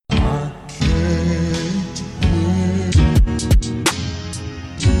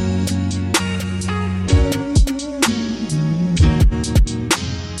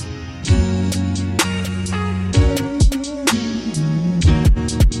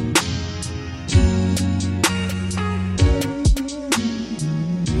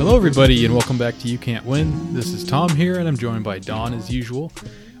Hello, everybody, and welcome back to You Can't Win. This is Tom here, and I'm joined by Don as usual.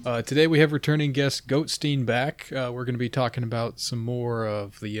 Today we have returning guest Goatstein back. We're going to be talking about some more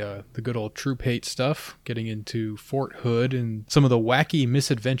of the good old troop hate stuff, getting into Fort Hood and some of the wacky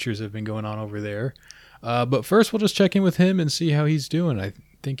misadventures that have been going on over there. But first, we'll just check in with him and see how he's doing. I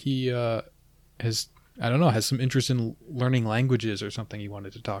think he has some interest in learning languages or something he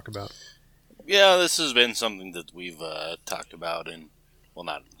wanted to talk about. Yeah, this has been something that we've talked about in, well,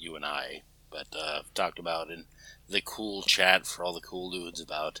 not you and I, but talked about in the cool chat for all the cool dudes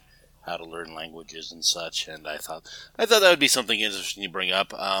about how to learn languages and such, and I thought that would be something interesting to bring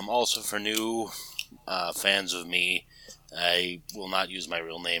up. Also, for new fans of me, I will not use my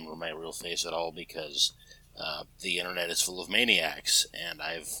real name or my real face at all because the internet is full of maniacs, and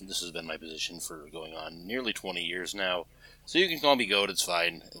this has been my position for going on nearly 20 years now. So you can call me Goat, it's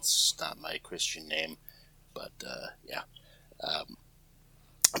fine. It's not my Christian name, but yeah.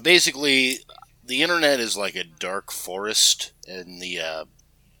 Basically, the internet is like a dark forest, and the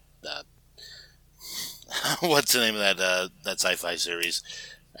what's the name of that sci-fi series?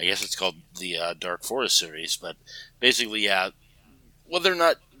 I guess it's called the Dark Forest series. But basically, yeah, whether or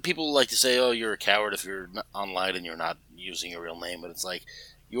not people like to say, "Oh, you're a coward if you're online and you're not using your real name," but it's like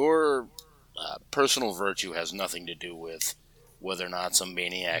your personal virtue has nothing to do with whether or not some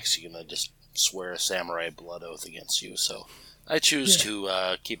maniac's going to just swear a samurai blood oath against you. So I choose to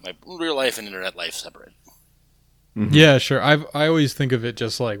keep my real life and internet life separate. Mm-hmm. Yeah, sure. I always think of it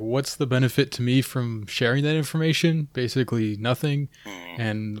just like, what's the benefit to me from sharing that information? Basically nothing.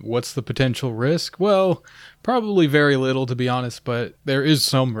 And what's the potential risk? Well, probably very little, to be honest, but there is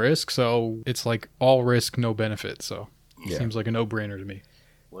some risk. So it's like all risk, no benefit. So it seems like a no-brainer to me.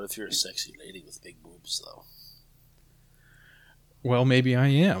 What if you're a sexy lady with big boobs, though? Well, maybe I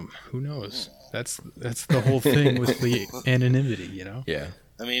am. Who knows? That's the whole thing with the anonymity, you know? Yeah.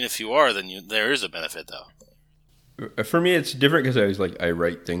 I mean, if you are, then there is a benefit, though. For me, it's different because I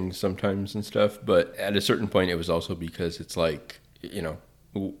write things sometimes and stuff, but at a certain point, it was also because it's like, you know,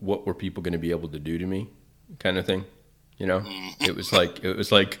 what were people going to be able to do to me, kind of thing, you know? It was like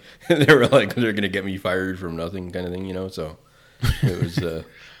they were like they're going to get me fired from nothing, kind of thing, you know? So it was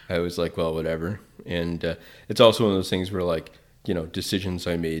I was like, well, whatever. And it's also one of those things where, like, you know, decisions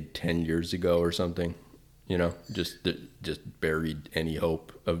I made 10 years ago or something, you know, just buried any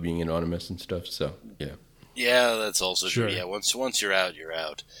hope of being anonymous and stuff. So yeah. Yeah, that's also sure. True. Yeah, once you're out, you're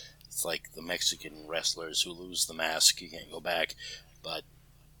out. It's like the Mexican wrestlers who lose the mask; you can't go back. But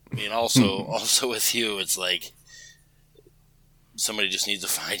I mean, also with you, it's like somebody just needs to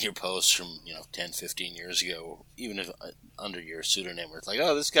find your posts from 10, 15 years ago, even if under your pseudonym, where it's like,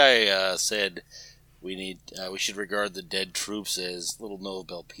 oh, this guy said we should regard the dead troops as little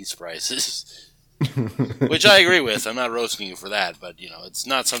Nobel Peace Prizes. Which I agree with. I'm not roasting you for that, but it's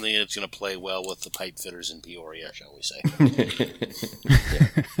not something that's going to play well with the pipe fitters in Peoria, shall we say?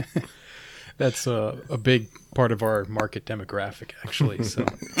 That's a big part of our market demographic, actually. So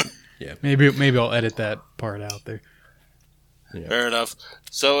yeah, maybe I'll edit that part out there. Yeah. Fair enough.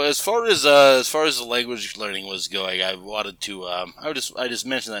 So as far as the language learning was going, I wanted to I just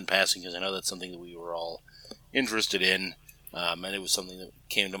mentioned that in passing because I know that's something that we were all interested in. And it was something that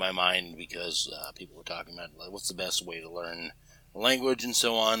came to my mind because people were talking about, like, what's the best way to learn a language and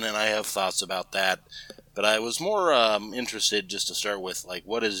so on, and I have thoughts about that. But I was more interested, just to start with, like,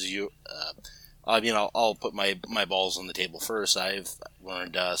 what is your... I'll put my balls on the table first. I've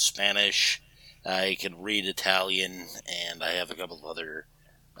learned Spanish, I can read Italian, and I have a couple of other...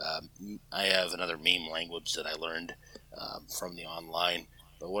 I have another meme language that I learned from the online.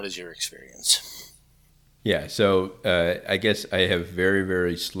 But what is your experience? Yeah, so I guess I have very,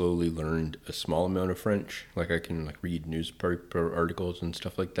 very slowly learned a small amount of French. Like, I can read newspaper articles and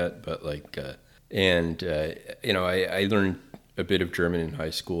stuff like that. But I learned a bit of German in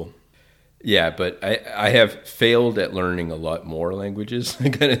high school. Yeah, but I have failed at learning a lot more languages,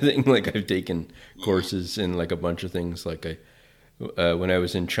 kind of thing. Like, I've taken courses in like a bunch of things. Like when I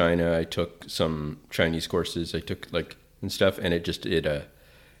was in China, I took some Chinese courses. I took and stuff, and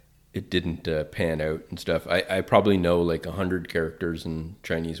it didn't pan out and stuff. I probably know 100 characters in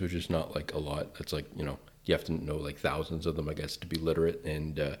Chinese, which is not a lot. That's you have to know thousands of them, I guess, to be literate.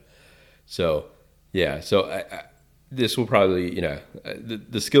 And so this will probably,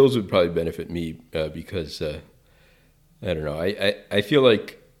 the skills would probably benefit me because, I don't know. I feel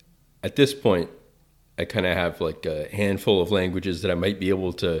like at this point, I kind of have a handful of languages that I might be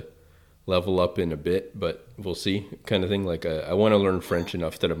able to level up in a bit, but we'll see, kind of thing. I want to learn French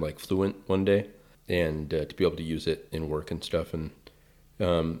enough that I'm fluent one day, and to be able to use it in work and stuff. And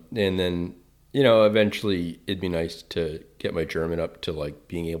then eventually it'd be nice to get my German up to like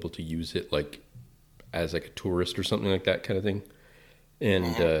being able to use it like as like a tourist or something like that kind of thing.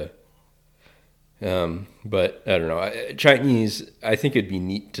 And but I don't know. Chinese, I think it'd be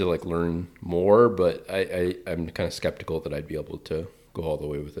neat to like learn more, but I'm kind of skeptical that I'd be able to go all the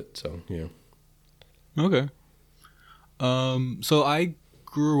way with it. So yeah. Okay. So I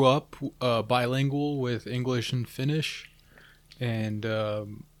grew up bilingual with English and Finnish, and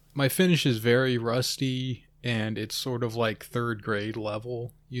my Finnish is very rusty, and it's sort of like third grade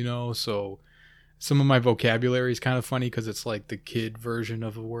level, so some of my vocabulary is kind of funny because it's like the kid version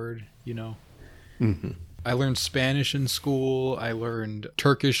of a word, Mm-hmm. I learned Spanish in school. I learned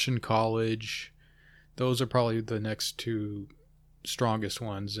Turkish in college. Those are probably the next two strongest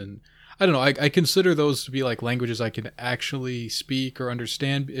ones. And I don't know, I consider those to be like languages I can actually speak or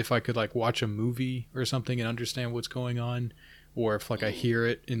understand if I could like watch a movie or something and understand what's going on. Or if like I hear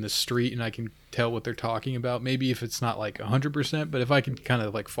it in the street and I can tell what they're talking about. Maybe if it's not like 100%, but if I can kind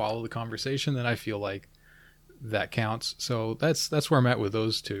of like follow the conversation, then I feel like that counts. So that's where I'm at with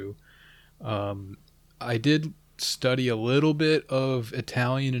those two. I did study a little bit of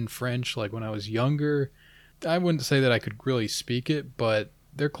Italian and French like when I was younger. I wouldn't say that I could really speak it, but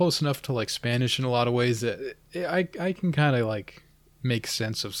they're close enough to like Spanish in a lot of ways that I can kind of like make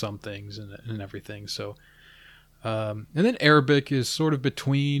sense of some things and everything. So, and then Arabic is sort of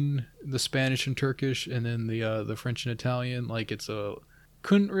between the Spanish and Turkish, and then the French and Italian. Like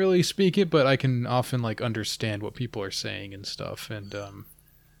couldn't really speak it, but I can often like understand what people are saying and stuff. And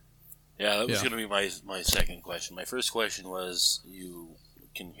yeah, that was going to be my second question. My first question was you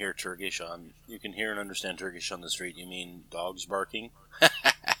can hear you can hear and understand Turkish on the street. You mean dogs barking?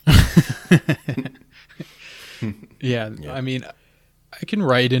 Yeah, I mean, I can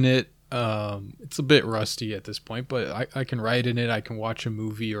write in it. It's a bit rusty at this point, but I can write in it. I can watch a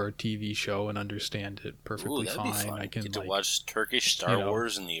movie or a TV show and understand it perfectly that'd fine. Be fun. I can get to watch Turkish Star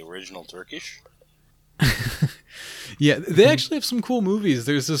Wars in the original Turkish. Yeah, they actually have some cool movies.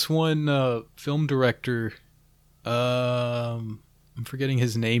 There's this one film director. I'm forgetting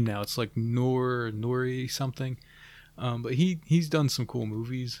his name now. It's like Nuri something. But he's done some cool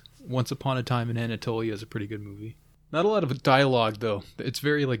movies. Once Upon a Time in Anatolia is a pretty good movie. Not a lot of dialogue though. It's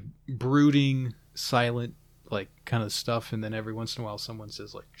very like brooding, silent, like kind of stuff, and then every once in a while someone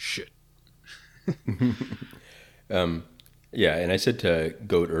says like shit. Yeah, and I said to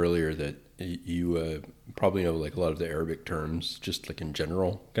Goat earlier that you probably know like a lot of the Arabic terms, just like in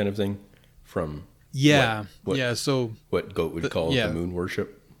general kind of thing, from So what Goat would call the moon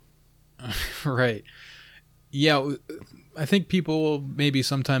worship, right? Yeah, I think people maybe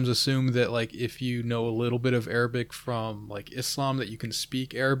sometimes assume that like if you know a little bit of Arabic from like Islam that you can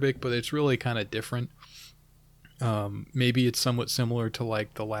speak Arabic, but it's really kind of different. Maybe it's somewhat similar to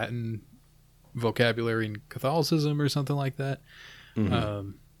like the Latin vocabulary in Catholicism or something like that.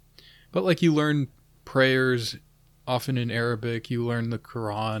 Mm-hmm. But like you learn prayers often in Arabic. You learn the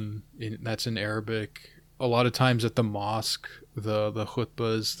Quran that's in Arabic. A lot of times at the mosque, the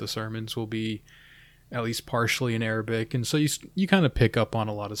khutbahs, the sermons will be at least partially in Arabic, and so you kind of pick up on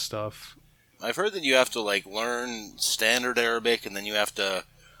a lot of stuff. I've heard that you have to like learn standard Arabic, and then you have to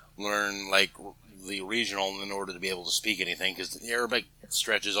learn like the regional in order to be able to speak anything, because the Arabic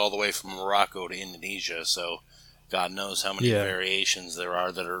stretches all the way from Morocco to Indonesia, so God knows how many variations there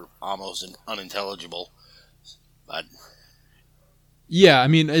are that are almost unintelligible. But yeah, I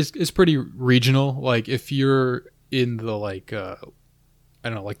mean it's pretty regional. Like if you're in the like I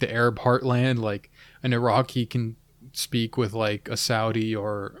don't know, like the Arab heartland, like an Iraqi can speak with like a Saudi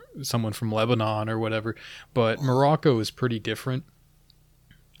or someone from Lebanon or whatever, but Morocco is pretty different.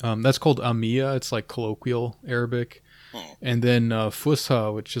 That's called Amiya. It's like colloquial Arabic. And then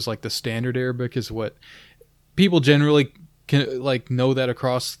Fusha, which is like the standard Arabic, is what people generally can like know that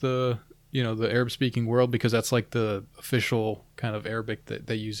across the the Arab speaking world, because that's like the official kind of Arabic that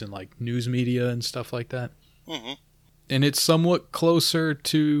they use in like news media and stuff like that. Mm-hmm. And it's somewhat closer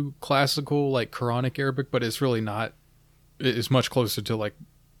to classical, like Quranic Arabic, but it's really not. It's much closer to like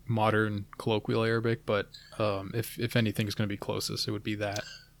modern colloquial Arabic. But if anything is going to be closest, it would be that.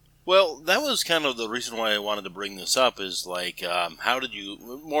 Well, that was kind of the reason why I wanted to bring this up. Is like, how did you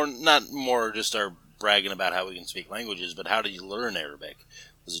not more just our bragging about how we can speak languages, but how did you learn Arabic?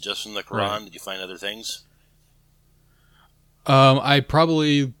 Was it just from the Quran? Right. Did you find other things? I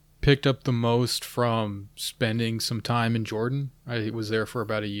probably picked up the most from spending some time in Jordan. I was there for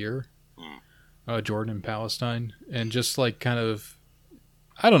about a year. Jordan and Palestine, and just like kind of,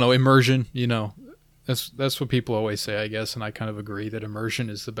 I don't know, immersion. That's what people always say, I guess, and I kind of agree that immersion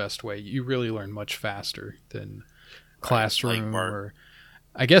is the best way. You really learn much faster than classroom or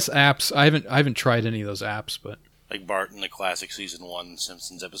I guess apps. I haven't tried any of those apps, but Like Bart in the classic season 1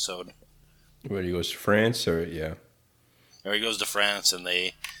 Simpsons episode. Where he goes to France, or yeah. Or he goes to France and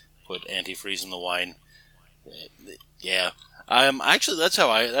they put antifreeze in the wine. Yeah, actually that's how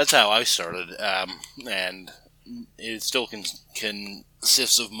I started, and it still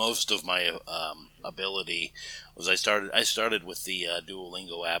consists of most of my ability. I started with the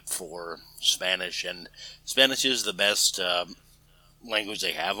Duolingo app for Spanish, and Spanish is the best language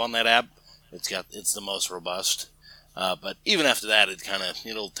they have on that app. It's the most robust. But even after that,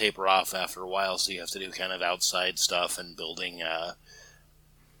 it'll taper off after a while, so you have to do kind of outside stuff and building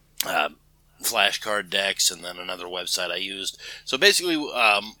flashcard decks, and then another website I used. So basically,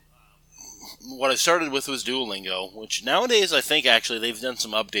 what I started with was Duolingo, which nowadays I think actually they've done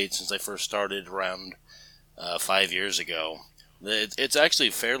some updates since I first started around 5 years ago. It's actually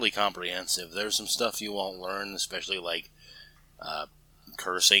fairly comprehensive. There's some stuff you won't learn, especially like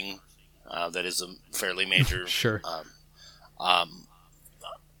cursing. That is a fairly major sure.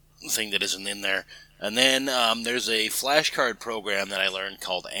 Thing that isn't in there. And then there's a flashcard program that I learned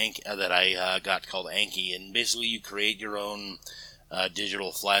called got called Anki, and basically you create your own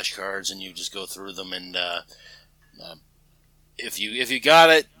digital flashcards and you just go through them, and if you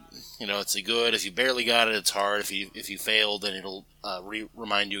got it, it's a good. If you barely got it, it's hard. If you failed, then it'll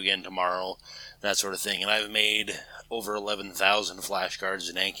remind you again tomorrow, that sort of thing. And I've made over 11,000 flashcards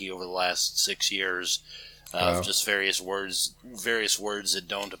in Anki over the last 6 years of just various words that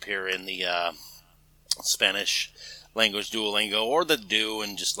don't appear in the Spanish language Duolingo, or that do,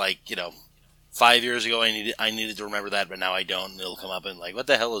 and just 5 years ago I needed to remember that, but now I don't, and it'll come up and like, what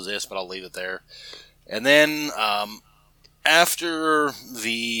the hell is this? But I'll leave it there. And then after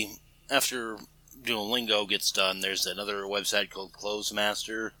Duolingo gets done, there's another website called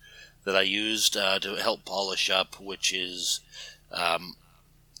Closemaster that I used to help polish up, which is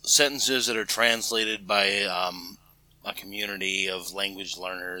sentences that are translated by a community of language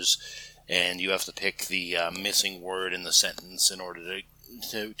learners, and you have to pick the missing word in the sentence in order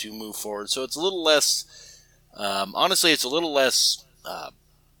to move forward. So it's a little less, honestly, it's a little less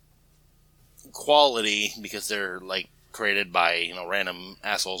quality, because they're created by random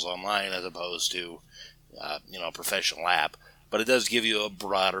assholes online, as opposed to a professional app. But it does give you a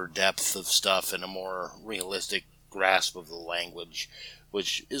broader depth of stuff and a more realistic grasp of the language,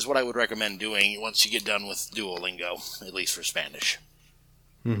 which is what I would recommend doing once you get done with Duolingo, at least for Spanish.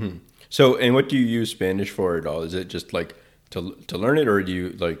 Mm-hmm. So, and what do you use Spanish for at all? Is it just to learn it, or do you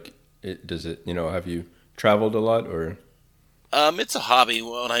does it, have you traveled a lot, or? It's a hobby.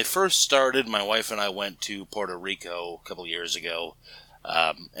 When I first started, my wife and I went to Puerto Rico a couple years ago,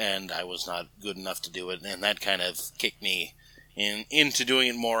 and I was not good enough to do it, and that kind of kicked me into doing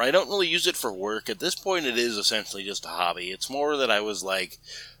it more. I don't really use it for work. At this point, it is essentially just a hobby. It's more that I was well,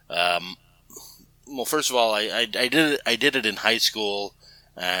 first of all, I did it in high school,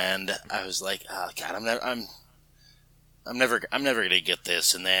 and I was like, oh, God, I'm never gonna get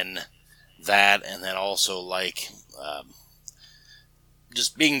this. And then that, and then also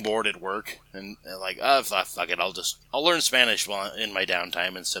just being bored at work, and fuck it, I'll learn Spanish while in my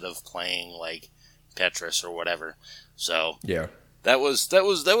downtime instead of playing Tetris or whatever. So yeah, that was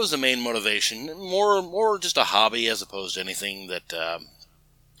the main motivation. More just a hobby, as opposed to anything that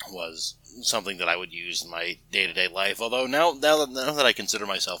was something that I would use in my day-to-day life. Although now that I consider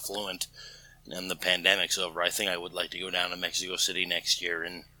myself fluent and the pandemic's over, I think I would like to go down to Mexico City next year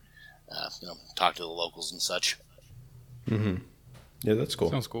and talk to the locals and such. Mm-hmm. Yeah, that's cool.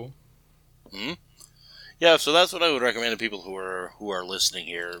 Sounds cool. Mm-hmm. Yeah, so that's what I would recommend to people who are listening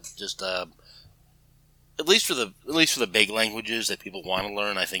here. Just at least for the big languages that people want to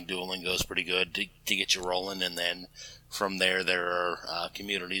learn, I think Duolingo is pretty good to get you rolling, and then from there are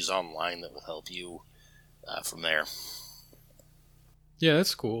communities online that will help you from there. Yeah,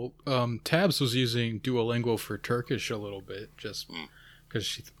 that's cool. Tabs was using Duolingo for Turkish a little bit, just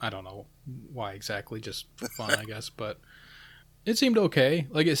because I don't know why exactly, just for fun, I guess, but it seemed okay.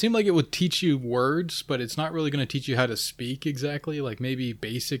 It seemed like it would teach you words, but it's not really going to teach you how to speak exactly. Maybe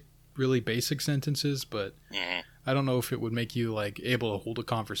really basic sentences, but I don't know if it would make you able to hold a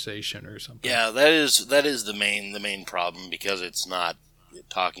conversation or something. Yeah, that is the main problem, because it's not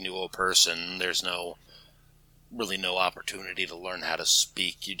talking to a person. There's no opportunity to learn how to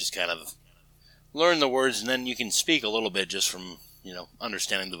speak. You just kind of learn the words, and then you can speak a little bit just from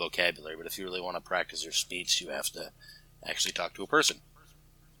understanding the vocabulary. But if you really want to practice your speech, you have to actually talk to a person.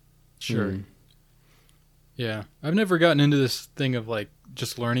 Sure. Yeah, I've never gotten into this thing of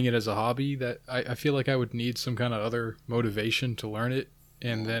just learning it as a hobby. That I feel like I would need some kind of other motivation to learn it,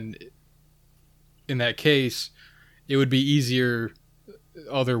 and then in that case, it would be easier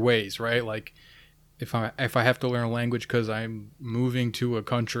other ways, right? Like if I have to learn a language because I'm moving to a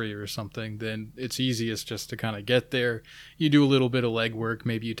country or something, then it's easiest just to kind of get there. You do a little bit of legwork,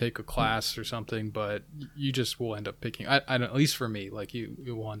 maybe you take a class or something, but you just will end up picking. I don't, at least for me, like you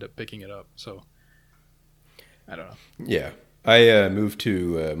will end up picking it up. So I don't know. Yeah. I moved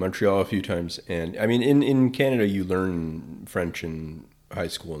to Montreal a few times, and I mean, in Canada, you learn French in high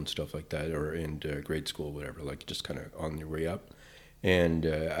school and stuff like that, or in grade school, whatever, like just kind of on your way up. And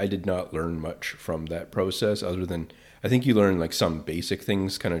I did not learn much from that process, other than I think you learn like some basic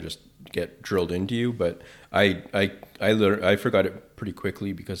things, kind of just get drilled into you. But I forgot it pretty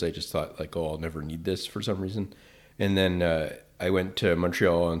quickly because I just thought like, oh, I'll never need this for some reason. And then I went to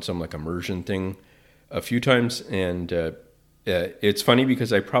Montreal on some like immersion thing a few times, and it's funny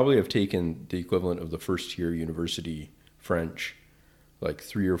because I probably have taken the equivalent of the first year university French like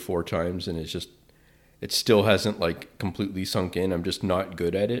 3 or 4 times, and it still hasn't like completely sunk in. I'm just not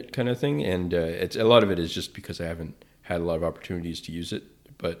good at it, kind of thing. And it's a lot of it is just because I haven't had a lot of opportunities to use it.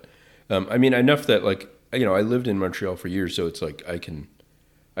 But I mean, enough that like, you know, I lived in Montreal for years, so it's like I can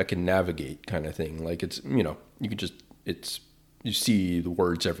navigate, kind of thing. Like it's, you know, you can just you see the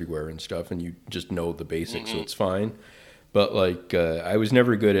words everywhere and stuff, and you just know the basics, so it's fine. But like I was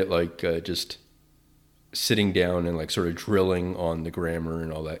never good at like just sitting down and like sort of drilling on the grammar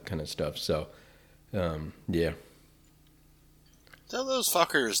and all that kind of stuff. So yeah. Tell those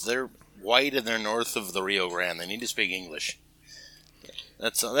fuckers they're white and they're north of the Rio Grande. They need to speak English.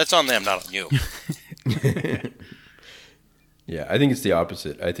 That's on them, not on you. Yeah, I think it's the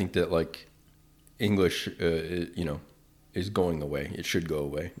opposite. I think that like English, you know, is going away. It should go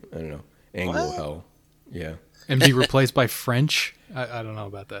away. I don't know. Anglo hell. Yeah. And be replaced by French? I don't know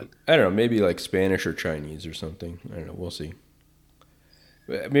about that. I don't know. Maybe like Spanish or Chinese or something. I don't know. We'll see.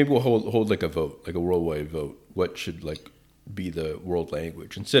 Maybe we'll hold like a vote, like a worldwide vote. What should like be the world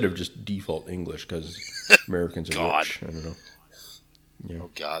language instead of just default English because Americans are rich. I don't know. Yeah. Oh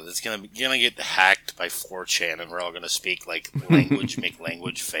God, it's gonna get hacked by 4chan, and we're all gonna speak like language, make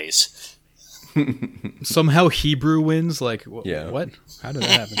language face. Somehow Hebrew wins. Like yeah. What? How did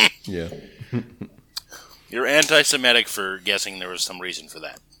that happen? Yeah. You're anti-Semitic for guessing there was some reason for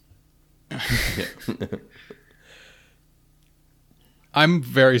that. I'm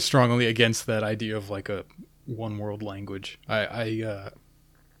very strongly against that idea of like a one world language. I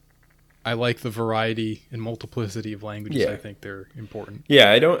like the variety and multiplicity of languages. Yeah. I think they're important.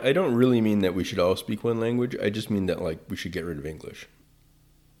 Yeah, I don't really mean that we should all speak one language. I just mean that like we should get rid of English.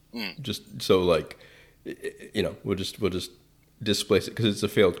 Just so like, you know, we'll just displace it because it's a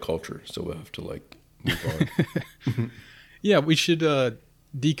failed culture. So we'll have to like move on. Yeah, we should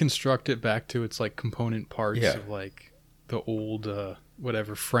deconstruct it back to its like component parts of like the old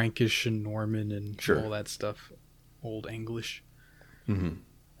whatever Frankish and Norman and all that stuff, old English. Mm-hmm.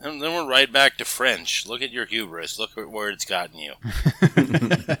 And then we're right back to French. Look at your hubris. Look at where it's gotten you.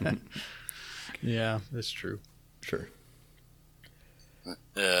 Yeah, that's true. Sure.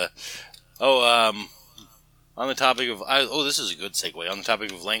 On the topic of this is a good segue. On the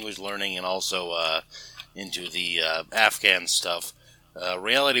topic of language learning and also into the Afghan stuff,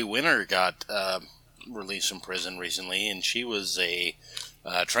 Reality Winner got released from prison recently, and she was a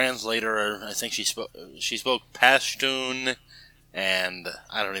translator. I think she spoke Pashtun, and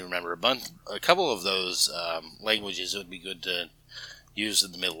I don't even remember a couple of those languages. It would be good to use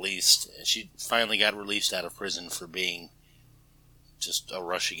in the Middle East. She finally got released out of prison for being just a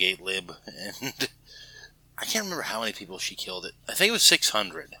Russiagate lib, and I can't remember how many people she killed. I think it was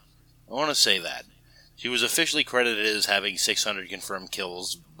 600. I want to say that. She was officially credited as having 600 confirmed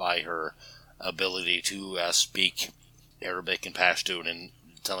kills by her ability to speak Arabic and Pashtun and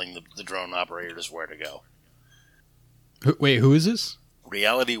telling the drone operators where to go. Wait, who is this?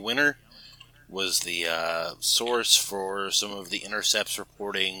 Reality Winner was the source for some of the Intercepts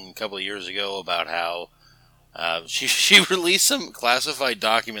reporting a couple of years ago about how she released some classified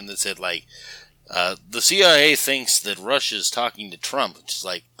document that said, like, the CIA thinks that Russia's talking to Trump. Which is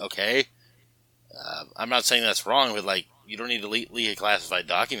like, okay, I'm not saying that's wrong, but like, you don't need to leak a classified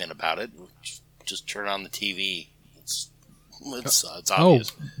document about it. Just turn on the TV. It's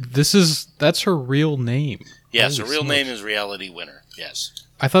obvious. Oh, that's her real name. Yes, Holy her real smokes. name is Reality Winner. Yes.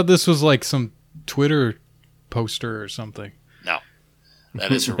 I thought this was like some Twitter poster or something. No,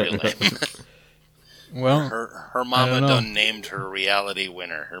 that is her real name. Well, her mama done named her Reality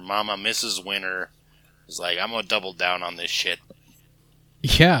Winner. Her mama, Mrs. Winner, is like, I'm gonna double down on this shit.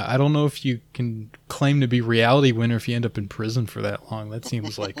 Yeah, I don't know if you can claim to be Reality Winner if you end up in prison for that long. That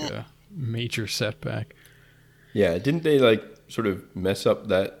seems like a major setback. Yeah, didn't they like sort of mess up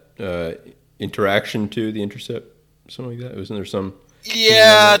that interaction to the Intercept, something like that? Wasn't there some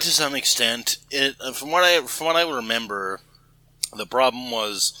Yeah, to some extent. From what I remember, the problem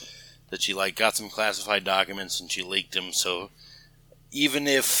was that she got some classified documents and she leaked them. So even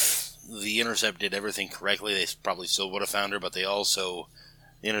if the Intercept did everything correctly, they probably still would have found her. But the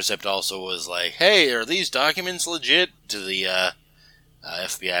Intercept also was like, "Hey, are these documents legit?" to the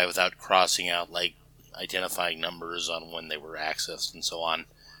FBI without crossing out identifying numbers on when they were accessed and so on.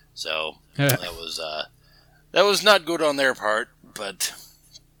 So that was not good on their part, but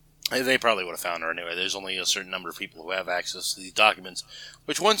they probably would have found her anyway. There's only a certain number of people who have access to these documents,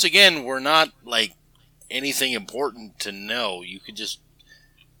 which once again were not anything important to know. You could just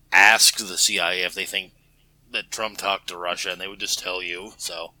ask the CIA if they think that Trump talked to Russia, and they would just tell you.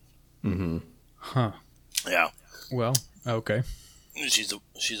 So, Huh. Yeah. Well, okay.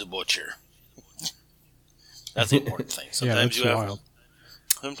 She's a butcher. That's the important thing. Sometimes yeah, that's wild.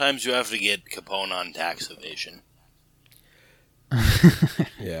 Sometimes you have to get Capone on tax evasion.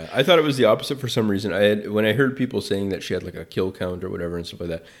 Yeah, I thought it was the opposite for some reason. When I heard people saying that she had a kill count or whatever and stuff like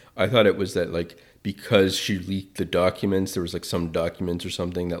that, I thought it was that because she leaked the documents, there was some documents or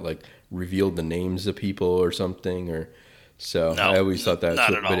something that revealed the names of people or something, or so. No, I always thought that,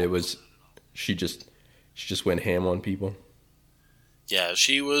 not at all. But it was she just went ham on people. Yeah,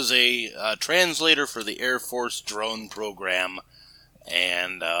 she was a translator for the Air Force drone program,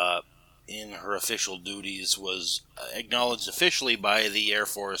 and in her official duties was acknowledged officially by the Air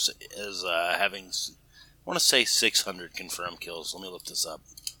Force as having, I want to say 600 confirmed kills. Let me look this up.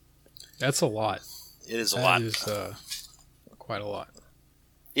 That's a lot. It is a lot. It is quite a lot.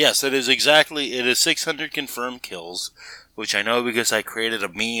 Yes, it is exactly. It is 600 confirmed kills, which I know because I created a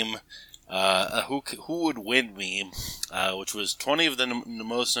meme, a who would win meme, which was 20 of the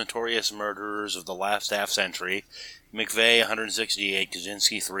most notorious murderers of the last half century. McVeigh 168,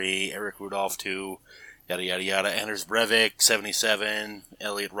 Kaczynski 3, Eric Rudolph 2, yada yada yada. Anders Breivik 77,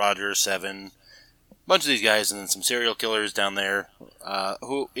 Elliot Rogers 7. A bunch of these guys, and then some serial killers down there,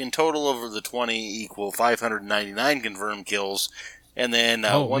 who in total over the 20 equal 599 confirmed kills, and then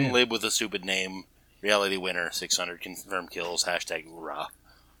one lib with a stupid name, reality winner, 600 confirmed kills, hashtag hoorah.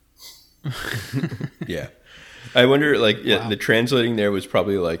 Yeah. I wonder, Wow. the translating there was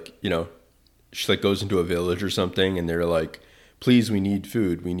probably she goes into a village or something, and they're like, "Please, we need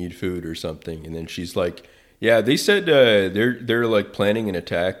food or something." And then she's like, "Yeah, they said they're planning an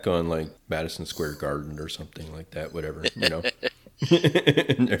attack on Madison Square Garden or something like that, whatever, you know."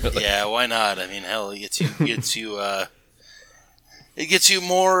 Yeah, why not? I mean, hell, it gets you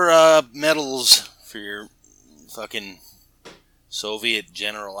more medals for your fucking Soviet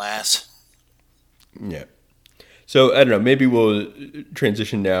general ass. Yeah. So, I don't know, maybe we'll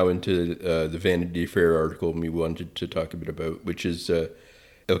transition now into the Vanity Fair article we wanted to talk a bit about, which is,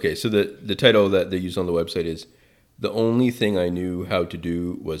 okay, so the title that they use on the website is, "The Only Thing I Knew How to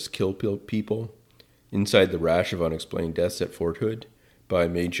Do Was Kill People, Inside the Rash of Unexplained Deaths at Fort Hood," by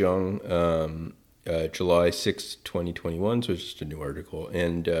Mei Zhang, July 6, 2021, so it's just a new article.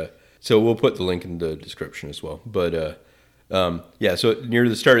 And so we'll put the link in the description as well. But, yeah, so near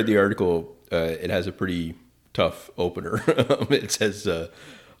the start of the article, it has a pretty tough opener. It says,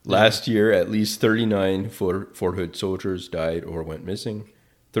 last year, at least 39 Fort Hood soldiers died or went missing.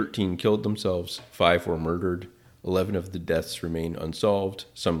 13 killed themselves. 5 were murdered. 11 of the deaths remain unsolved,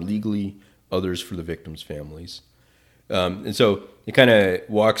 some legally, others for the victims' families. And so it kind of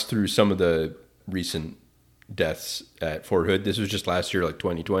walks through some of the recent deaths at Fort Hood. This was just last year,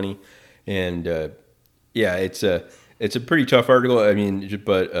 2020. And yeah, it's a pretty tough article. I mean,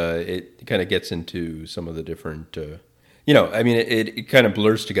 but it kind of gets into some of the different, I mean, it kind of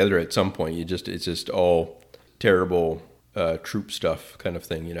blurs together at some point. It's just all terrible troop stuff kind of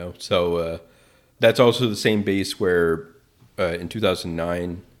thing, So that's also the same base where in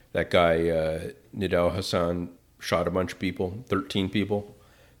 2009, that guy, Nidal Hassan, shot a bunch of people, 13 people.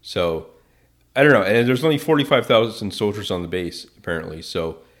 So I don't know. And there's only 45,000 soldiers on the base, apparently.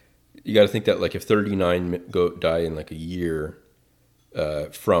 So you got to think that if 39 die in a year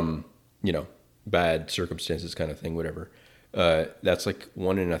from, bad circumstances kind of thing, whatever, that's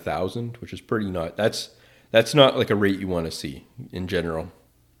 1 in 1,000, which is pretty not, that's not a rate you want to see in general.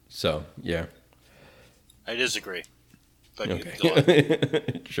 So, yeah. I disagree. But okay. Go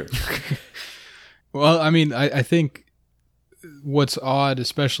on. Sure. Well, I mean, I think what's odd,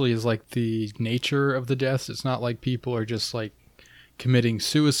 especially, is the nature of the deaths. It's not like people are just committing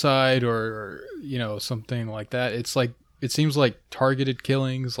suicide or something like that. It's it seems like targeted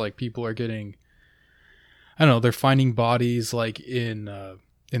killings. People are getting, I don't know, they're finding bodies in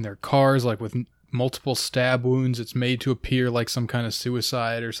their cars with multiple stab wounds. It's made to appear like some kind of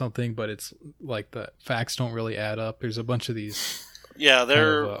suicide or something, but it's the facts don't really add up. There's a bunch of these Yeah,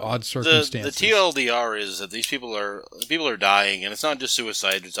 they're odd the circumstances. TLDR is that these people are dying, and it's not just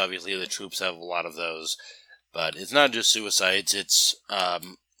suicide. It's obviously the troops have a lot of those, but it's not just suicides. It's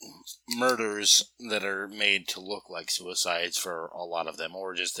murders that are made to look like suicides for a lot of them,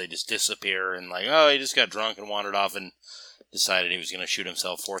 or just they just disappear and like, oh, he just got drunk and wandered off and decided he was going to shoot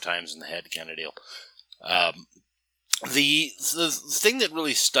himself 4 times in the head, kind of deal. The thing that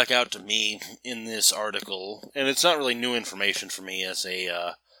really stuck out to me in this article, and it's not really new information for me as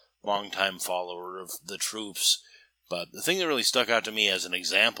a longtime follower of the troops, but the thing that really stuck out to me as an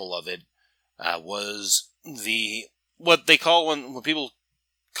example of it was what they call when people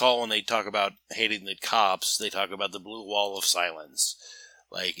call when they talk about hating the cops, they talk about the blue wall of silence.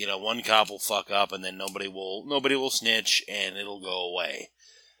 Like, one cop will fuck up and then nobody will snitch and it'll go away.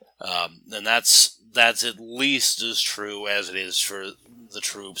 And that's at least as true as it is for the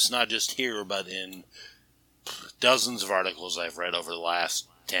troops, not just here, but in dozens of articles I've read over the last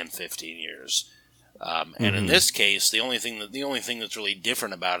 10, 15 years. And in this case, the only thing that's really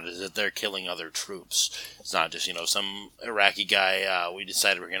different about it is that they're killing other troops. It's not just, some Iraqi guy, we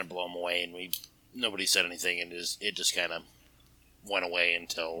decided we're going to blow him away, and nobody said anything, and it just kind of went away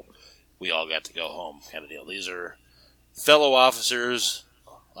until we all got to go home, kind of deal. These are fellow officers,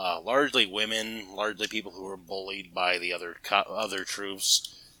 largely women, largely people who were bullied by the other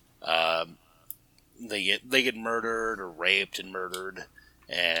troops. They get murdered or raped and murdered,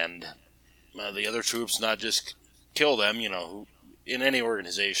 and the other troops not just kill them. In any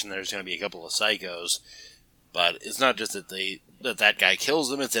organization, there's going to be a couple of psychos, but it's not just that guy kills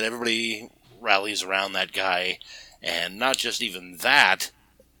them; it's that everybody rallies around that guy, and not just even that,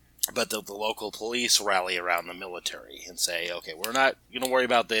 but the local police rally around the military and say, "Okay, we're not going to worry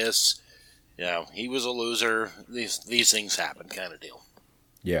about this. He was a loser. These things happen," kind of deal.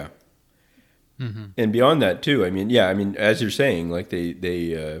 Yeah. Mm-hmm. And beyond that too, as you're saying, like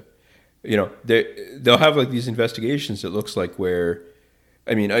they'll have like these investigations that looks like where,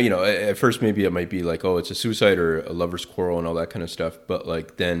 at first maybe it might be like, oh, it's a suicide or a lover's quarrel and all that kind of stuff, but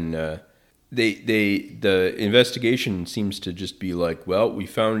like then the investigation seems to just be like, well, we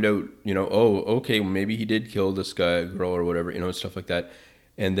found out, oh, okay, well, maybe he did kill this girl or whatever, stuff like that,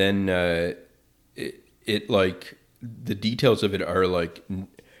 and then it like the details of it are like,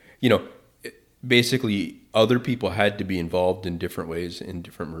 basically other people had to be involved in different ways in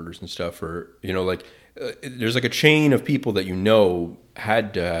different murders and stuff, or there's like a chain of people that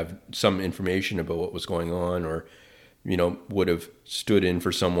had to have some information about what was going on, or would have stood in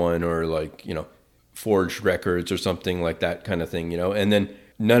for someone, or like forged records or something like that kind of thing, and then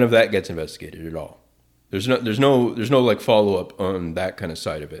none of that gets investigated at all. There's no like follow up on that kind of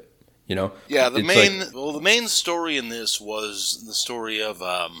side of it, Yeah, the main story in this was the story of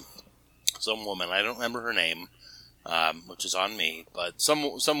some woman, I don't remember her name, which is on me, but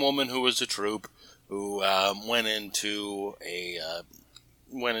some woman who was a troop who went in to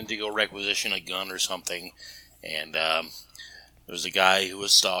go requisition a gun or something, and there was a guy who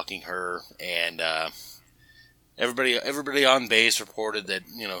was stalking her, and everybody on base reported that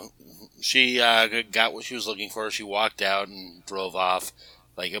she got what she was looking for. She walked out and drove off.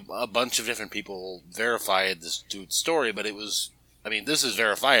 Like a bunch of different people verified this dude's story, but it was. This is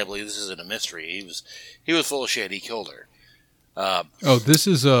verifiably. This isn't a mystery. He was full of shit. He killed her. This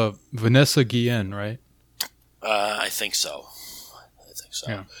is Vanessa Guillen, right? I think so.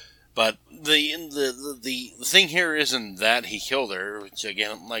 Yeah. But the thing here isn't that he killed her, which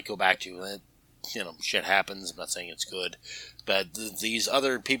again, might go back to that. Shit happens. I'm not saying it's good, but these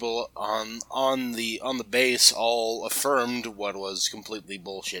other people on the base all affirmed what was completely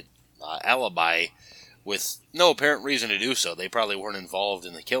bullshit alibi, with no apparent reason to do so. They probably weren't involved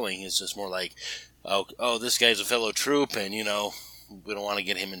in the killing. It's just more like, oh, this guy's a fellow troop, and, we don't want to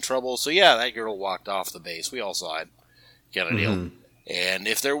get him in trouble. So, yeah, that girl walked off the base. We all saw it. Kind of deal. And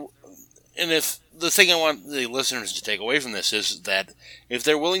if the thing I want the listeners to take away from this is that if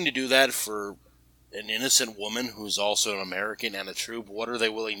they're willing to do that for an innocent woman who's also an American and a troop, what are they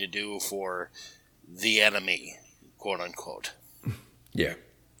willing to do for the enemy, quote unquote? Yeah.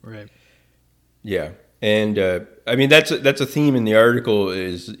 Right. Yeah. And that's a theme in the article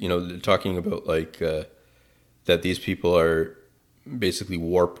is talking about like that these people are basically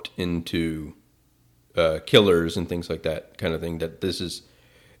warped into killers and things like that kind of thing. That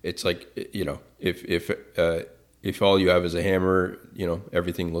it's like if all you have is a hammer,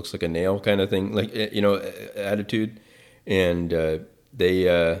 everything looks like a nail kind of thing, like attitude. And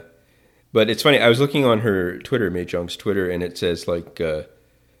but it's funny. I was looking on her Twitter, Mae Jong's Twitter, and it says like.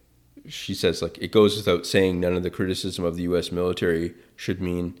 She says, like, it goes without saying none of the criticism of the U.S. military should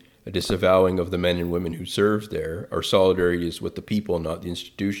mean a disavowing of the men and women who served there. Our solidarity is with the people, not the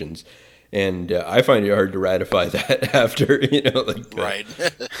institutions. And I find it hard to ratify that after, Right.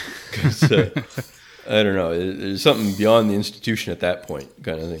 Because I don't know, there's something beyond the institution at that point,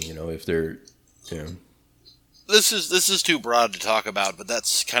 kind of thing. If they're, This is too broad to talk about, but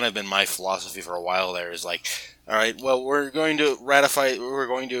that's kind of been my philosophy for a while. There is like, all right, well, we're going to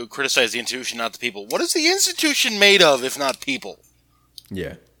criticize the institution, not the people. What is the institution made of, if not people?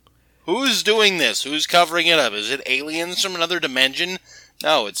 Yeah. Who's doing this? Who's covering it up? Is it aliens from another dimension?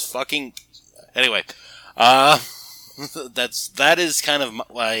 No, it's fucking... Anyway, that is kind of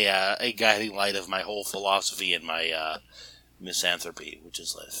my a guiding light of my whole philosophy and my misanthropy, which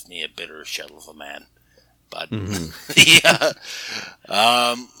has left me a bitter shell of a man. But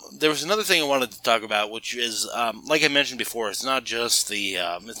there was another thing I wanted to talk about, which is, like I mentioned before, it's not just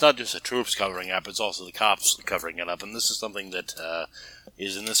the troops covering it up; it's also the cops covering it up, and this is something that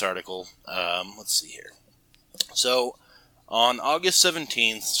is in this article. Let's see here. So, on August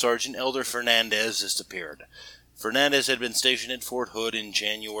 17th, Sergeant Elder Fernandez disappeared. Fernandez had been stationed at Fort Hood in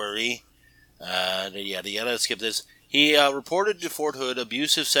January. Skip this. He reported to Fort Hood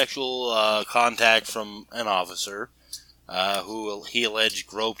abusive sexual contact from an officer who he alleged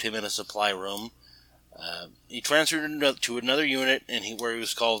groped him in a supply room. He transferred to another unit, where he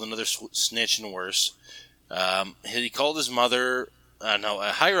was called another snitch and worse. He called his mother.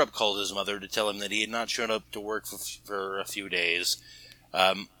 A higher-up called his mother to tell him that he had not shown up to work for a few days.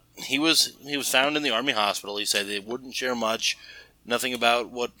 He was found in the Army hospital. He said they wouldn't share much, nothing about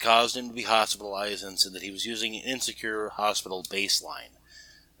what caused him to be hospitalized, and said that he was using an insecure hospital baseline.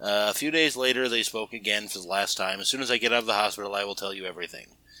 A few days later, they spoke again for the last time. As soon as I get out of the hospital, I will tell you everything.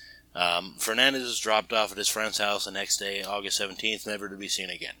 Fernandez was dropped off at his friend's house the next day, August 17th, never to be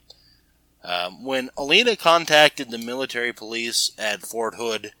seen again. When Alina contacted the military police at Fort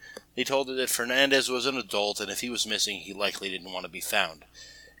Hood, they told her that Fernandez was an adult, and if he was missing, he likely didn't want to be found.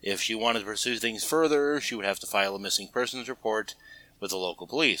 If she wanted to pursue things further, she would have to file a missing persons report with the local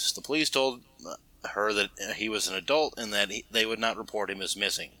police. The police told her that he was an adult and that they would not report him as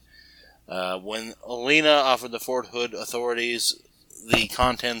missing. When Alina offered the Fort Hood authorities the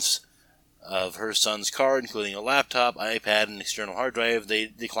contents of her son's car, including a laptop, iPad, and external hard drive, they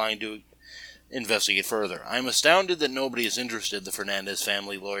declined to investigate further. I'm astounded that nobody is interested, the Fernandez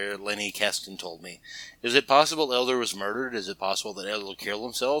family lawyer Lenny Keston told me. Is it possible Elder was murdered? Is it possible that Elder killed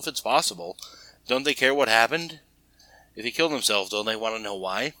himself? It's possible. Don't they care what happened? If he killed himself, don't they want to know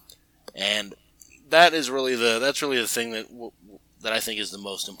why? And that's really the thing that I think is the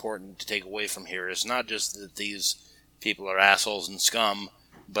most important to take away from here. It's not just that these people are assholes and scum,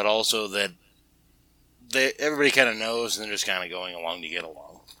 but also that everybody kind of knows and they're just kind of going along to get along.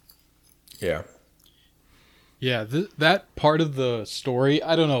 Yeah. Yeah, that part of the story,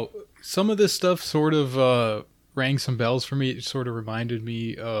 I don't know. Some of this stuff sort of rang some bells for me. It sort of reminded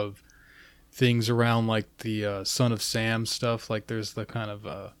me of things around like the Son of Sam stuff. Like there's the kind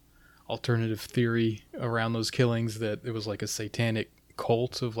of alternative theory around those killings that it was like a satanic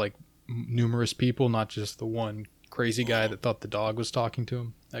cult of like numerous people, not just the one crazy guy that thought the dog was talking to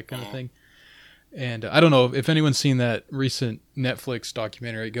him, that kind of thing. And I don't know if anyone's seen that recent Netflix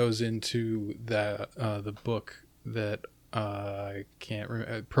documentary. It goes into the book that I can't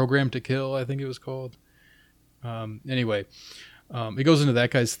remember, Programmed to Kill, I think it was called. Anyway, it goes into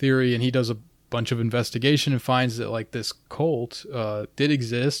that guy's theory, and he does a bunch of investigation and finds that like this cult did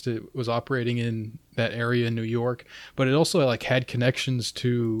exist. It was operating in that area in New York, but it also like had connections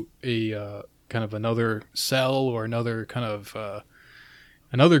to a kind of another cell or another kind of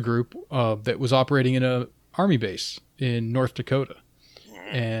another group that was operating in a army base in North Dakota.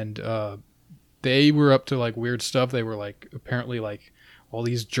 And they were up to like weird stuff. They were like apparently like all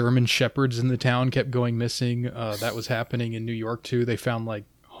these German shepherds in the town kept going missing. That was happening in New York too. They found like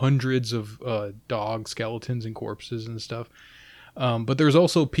hundreds of dog skeletons and corpses and stuff. But there's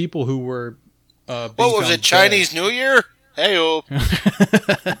also people who were what was it, Chinese New Year? Hey-o.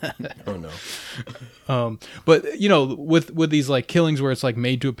 Oh no. But you know, with these like killings where it's like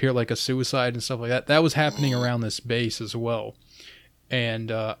made to appear like a suicide and stuff like that, that was happening around this base as well.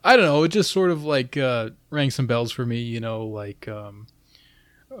 And I don't know, it just sort of like rang some bells for me, you know, like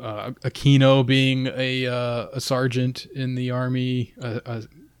Aquino being a sergeant in the army,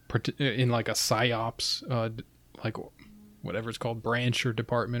 in like a psyops, like whatever it's called, branch or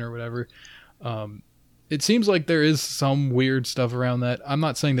department or whatever. It seems like there is some weird stuff around that. I'm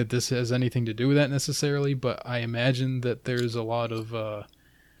not saying that this has anything to do with that necessarily, but I imagine that there's a lot of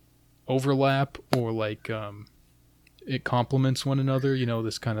overlap or like it complements one another. You know,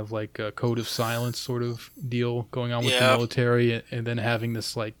 this kind of like code of silence sort of deal going on with the military, and then having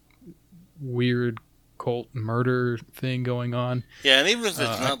this like weird cult murder thing going on. Yeah, and even if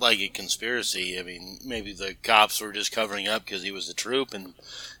it's not like a conspiracy, I mean, maybe the cops were just covering up because he was a troop, and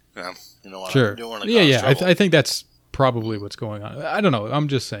you don't want Sure. to cause Yeah. trouble. I think that's probably what's going on. I don't know. I'm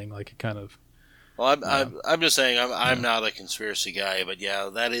just saying, like, it kind of. Well, I'm just saying I'm not a conspiracy guy, but yeah,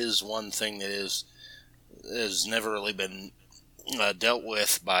 that is one thing that has never really been dealt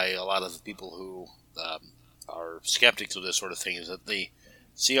with by a lot of the people who are skeptics of this sort of thing. Is that the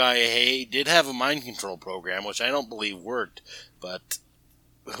CIA did have a mind control program, which I don't believe worked, but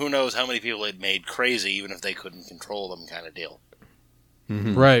who knows how many people it made crazy, even if they couldn't control them, kind of deal.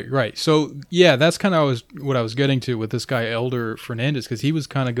 Mm-hmm. Right. So, yeah, that's kind of what I was getting to with this guy, Elder Fernandez, because he was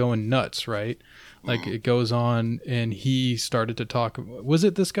kind of going nuts, right? Like, it goes on, and he started to talk. Was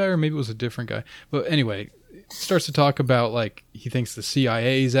it this guy, or maybe it was a different guy? But anyway, starts to talk about, like, he thinks the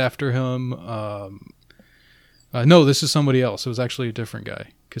CIA's after him. No, this is somebody else. It was actually a different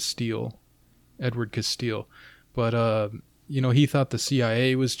guy, Edward Castile. But, he thought the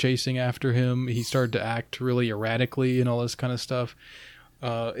CIA was chasing after him. He started to act really erratically and all this kind of stuff.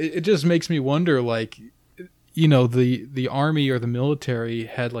 It just makes me wonder, like, the Army or the military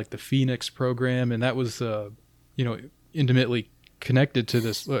had, like, the Phoenix program, and that was, intimately connected to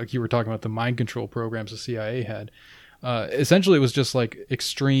this, like you were talking about, the mind control programs the CIA had. Essentially, it was just, like,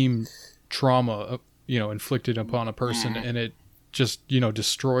 extreme trauma, inflicted upon a person, and it just,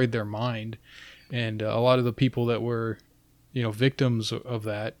 destroyed their mind. And a lot of the people that were, victims of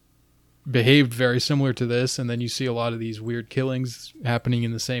that behaved very similar to this, and then you see a lot of these weird killings happening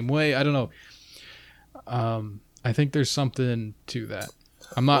in the same way. I don't know. I think there's something to that.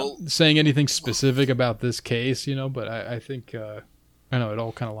 I'm not saying anything specific about this case, but I think, I know it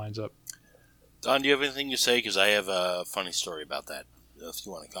all kind of lines up. Don, do you have anything to say? Because I have a funny story about that. If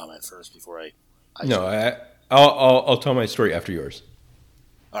you want to comment first before I I'll tell my story after yours.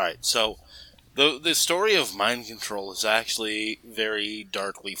 All right. So the story of mind control is actually very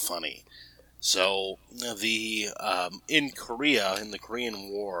darkly funny. So in Korea, in the Korean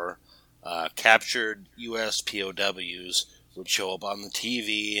War, captured U.S. POWs would show up on the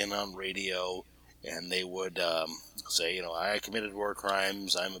TV and on radio, and they would say, I committed war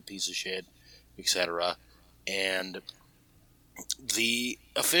crimes, I'm a piece of shit, etc. And the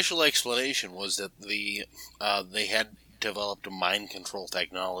official explanation was that they had developed a mind control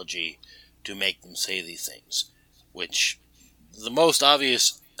technology to make them say these things, which the most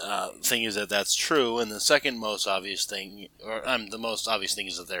obvious thing is that that's true, and the second most obvious thing, the most obvious thing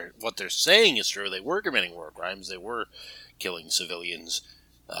is that what they're saying is true. They were committing war crimes. They were killing civilians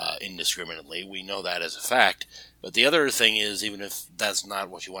indiscriminately. We know that as a fact. But the other thing is, even if that's not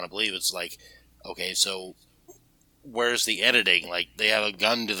what you want to believe, it's like, okay, so where's the editing? Like, they have a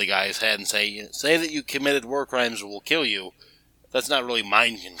gun to the guy's head and say that you committed war crimes or we'll kill you. That's not really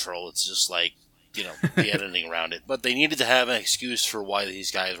mind control. It's just like, the editing around it. But they needed to have an excuse for why these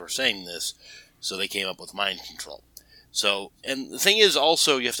guys were saying this, so they came up with mind control. So, and the thing is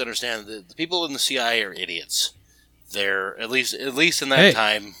also, you have to understand that the people in the CIA are idiots. They're, at least in that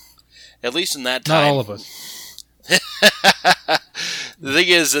time, Not all of us. The thing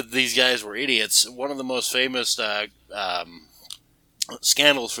is that these guys were idiots. One of the most famous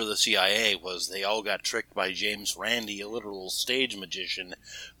scandals for the CIA was they all got tricked by James Randi, a literal stage magician,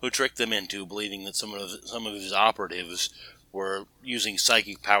 who tricked them into believing that some of his operatives were using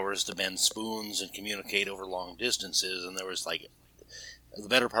psychic powers to bend spoons and communicate over long distances. And there was like the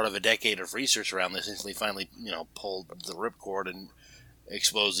better part of a decade of research around this until he finally, pulled the ripcord and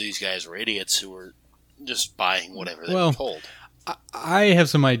exposed these guys were idiots who were just buying whatever they were told. I have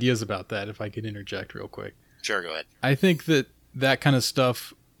some ideas about that, if I could interject real quick. Sure, go ahead. I think that kind of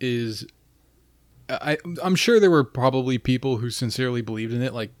stuff is... I'm sure there were probably people who sincerely believed in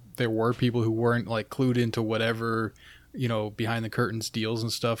it. Like, there were people who weren't, like, clued into whatever, behind the curtains deals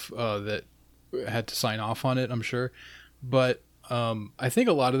and stuff that had to sign off on it, I'm sure. But I think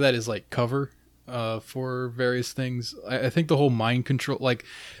a lot of that is, like, cover for various things. I think the whole mind control... Like,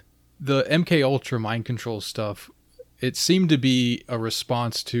 the MK Ultra mind control stuff... It seemed to be a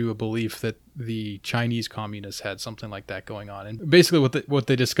response to a belief that the Chinese communists had something like that going on. And basically what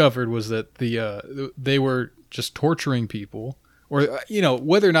they discovered was that they were just torturing people. Or,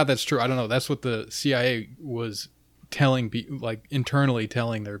 whether or not that's true, I don't know. That's what the CIA was telling, like, internally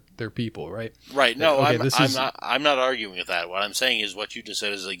telling their people, right? Right. No, okay, I'm not arguing with that. What I'm saying is what you just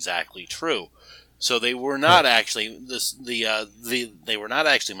said is exactly true. So they were not actually they were not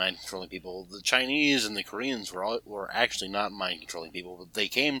actually mind controlling people. The Chinese and the Koreans were actually not mind controlling people, but they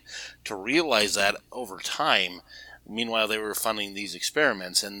came to realize that over time. Meanwhile, they were funding these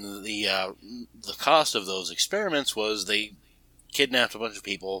experiments, and the cost of those experiments was they kidnapped a bunch of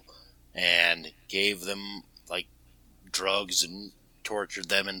people, and gave them like drugs and tortured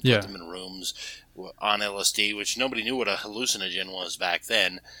them and Yeah. put them in rooms on LSD, which nobody knew what a hallucinogen was back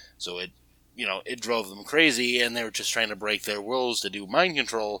then. So it drove them crazy, and they were just trying to break their wills to do mind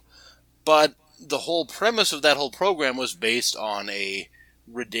control. But the whole premise of that whole program was based on a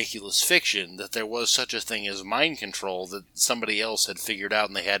ridiculous fiction that there was such a thing as mind control that somebody else had figured out,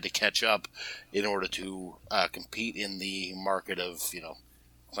 and they had to catch up in order to compete in the market of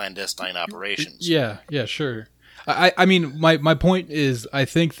clandestine operations. Yeah, sure. I mean, my point is, I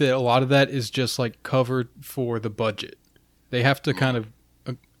think that a lot of that is just like covered for the budget. They have to kind of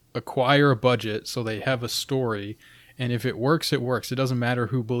acquire a budget so they have a story, and if it works, it works. It doesn't matter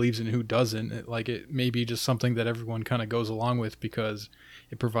who believes and who doesn't. It may be just something that everyone kind of goes along with because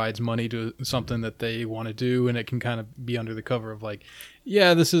it provides money to something that they want to do, and it can kind of be under the cover of like,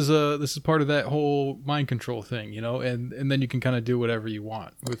 yeah, this is part of that whole mind control thing, and then you can kind of do whatever you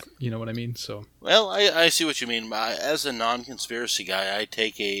want with, what I mean? So, well, I see what you mean. As a non-conspiracy guy, I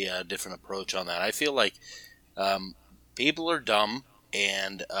take a different approach on that. I feel like people are dumb,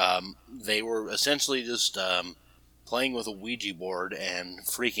 and they were essentially just playing with a Ouija board and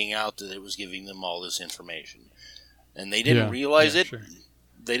freaking out that it was giving them all this information. And they didn't realize it. Sure.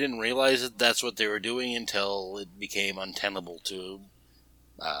 They didn't realize that that's what they were doing until it became untenable to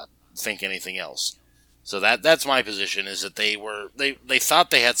think anything else. So that's my position, is that they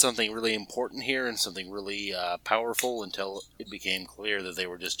thought they had something really important here and something really powerful until it became clear that they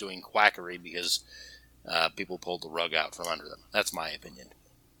were just doing quackery because people pulled the rug out from under them. That's my opinion.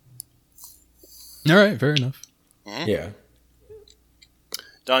 All right, fair enough. Mm-hmm. Yeah.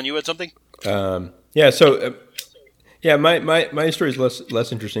 Don, you had something? Yeah. So, my story is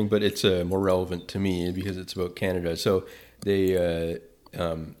less interesting, but it's more relevant to me because it's about Canada. So they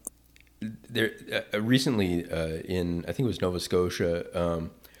recently in, I think it was Nova Scotia,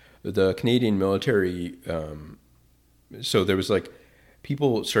 the Canadian military. So there was like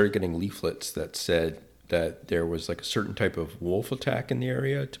people started getting leaflets that said that there was like a certain type of wolf attack in the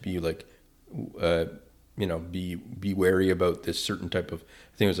area, to be like, be wary about this certain type of,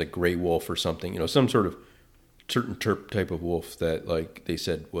 I think it was like gray wolf or something, some sort of certain type of wolf that like they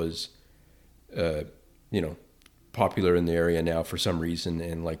said was, popular in the area now for some reason,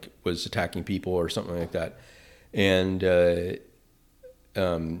 and like was attacking people or something like that. And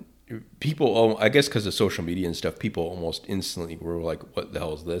people, I guess because of social media and stuff, people almost instantly were like, what the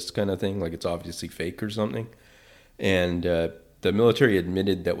hell is this kind of thing? Like it's obviously fake or something. And the military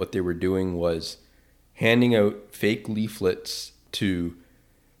admitted that what they were doing was handing out fake leaflets to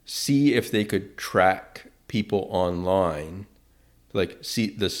see if they could track people online, like see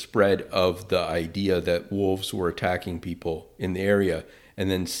the spread of the idea that wolves were attacking people in the area,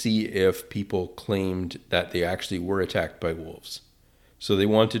 and then see if people claimed that they actually were attacked by wolves. So they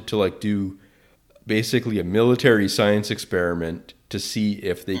wanted to like do basically a military science experiment to see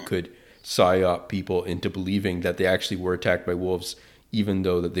if they could psyop people into believing that they actually were attacked by wolves, even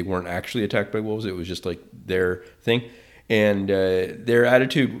though that they weren't actually attacked by wolves. It was just like their thing. And their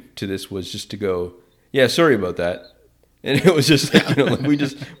attitude to this was just to go, yeah, sorry about that. And it was just like, like we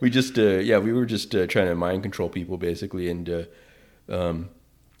were just trying to mind control people basically. And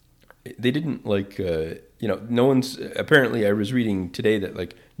they didn't like, no one's, apparently I was reading today that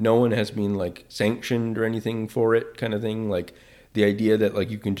like no one has been like sanctioned or anything for it kind of thing. Like the idea that like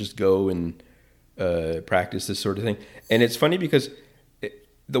you can just go and practice this sort of thing. And it's funny because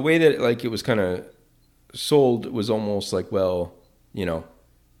the way that like it was kind of sold was almost like, well,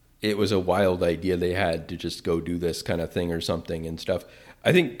 it was a wild idea they had to just go do this kind of thing or something and stuff.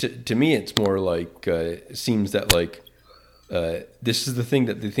 I think to me it's more like it seems that like this is the thing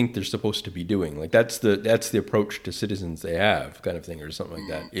that they think they're supposed to be doing. Like that's the approach to citizens they have, kind of thing, or something like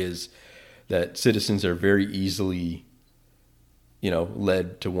that. Is that citizens are very easily,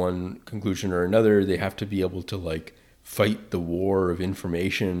 led to one conclusion or another. They have to be able to like fight the war of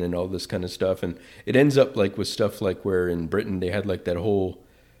information and all this kind of stuff. And it ends up like with stuff like where in Britain they had like that whole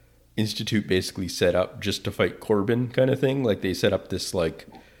institute basically set up just to fight Corbyn kind of thing. Like they set up this like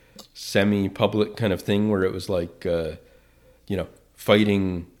semi-public kind of thing where it was like,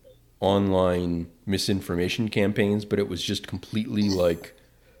 fighting online misinformation campaigns, but it was just completely like,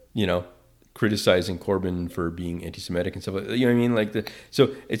 criticizing Corbyn for being anti-Semitic and stuff like that. You know what I mean? Like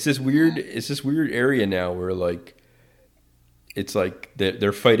so it's this weird area now where like, it's like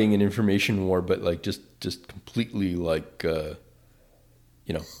they're fighting an information war, but like just completely like,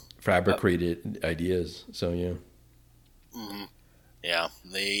 fabricated ideas. So yeah. Mm-hmm. Yeah,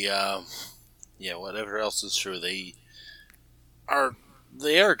 they whatever else is true, they are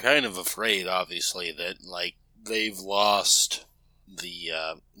kind of afraid, obviously, that like they've lost the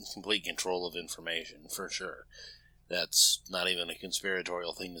complete control of information, for sure. That's not even a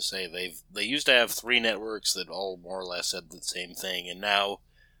conspiratorial thing to say. They used to have 3 networks that all more or less said the same thing, and now,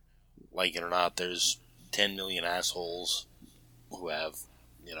 like it or not, there's 10 million assholes who have,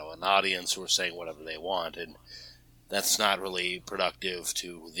 an audience who are saying whatever they want, and that's not really productive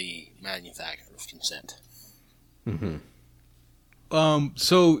to the manufacture of consent. Mm-hmm.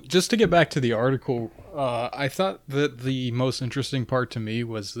 So just to get back to the article, I thought that the most interesting part to me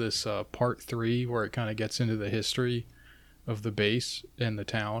was this part 3, where it kind of gets into the history of the base and the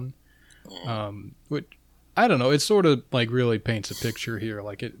town. Which, I don't know, it sort of like really paints a picture here.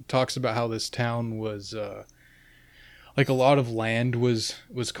 Like, it talks about how this town was, like, a lot of land was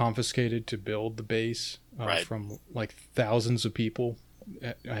confiscated to build the base Right. from like thousands of people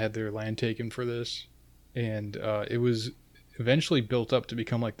had their land taken for this, and it was eventually built up to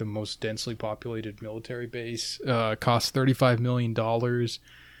become like the most densely populated military base. Cost $35 million,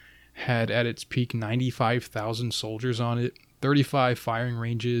 had at its peak 95,000 soldiers on it, 35 firing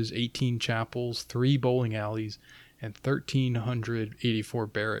ranges, 18 chapels, 3 bowling alleys, and 1,384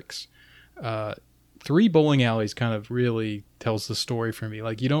 barracks. 3 bowling alleys kind of really tells the story for me.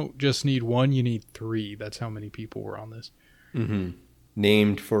 Like, you don't just need 1, you need 3. That's how many people were on this. Mm-hmm.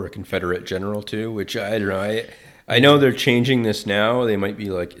 Named for a Confederate general too, which I don't know. I know they're changing this now. They might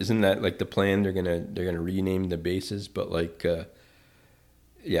be like, isn't that like the plan? They're gonna rename the bases, but like,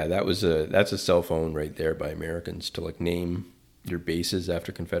 yeah, that's a cell phone right there by Americans to like name your bases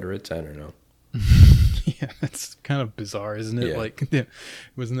after Confederates. I don't know. Yeah, that's kind of bizarre, isn't it? Yeah. Like,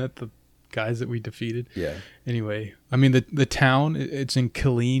 wasn't that the guys that we defeated? Yeah. Anyway, I mean, the town, it's in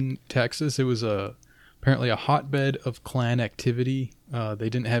Killeen, Texas. It was apparently a hotbed of Klan activity. They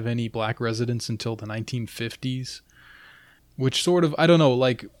didn't have any black residents until the 1950s, which sort of, I don't know,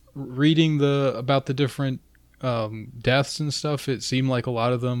 like reading about the different deaths and stuff, it seemed like a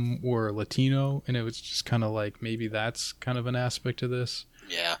lot of them were Latino, and it was just kind of like maybe that's kind of an aspect of this.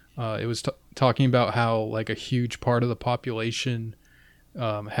 Yeah. It was talking about how like a huge part of the population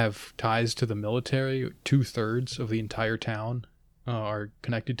have ties to the military. 2/3 of the entire town are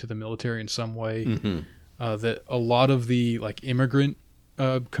connected to the military in some way. Mm-hmm. That a lot of the like immigrant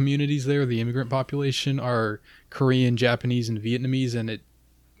communities there, the immigrant population, are Korean, Japanese, and Vietnamese, and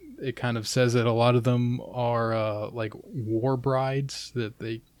it kind of says that a lot of them are like war brides, that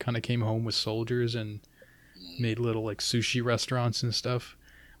they kind of came home with soldiers and made little like sushi restaurants and stuff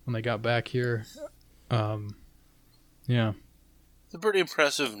when they got back here. Yeah. It's a pretty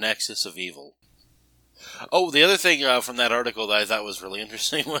impressive nexus of evil. Oh, the other thing from that article that I thought was really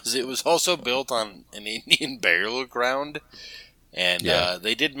interesting was it was also built on an Indian burial ground, and Yeah.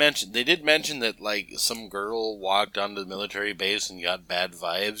 they did mention that like some girl walked onto the military base and got bad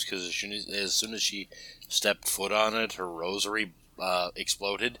vibes because as soon as she stepped foot on it, her rosary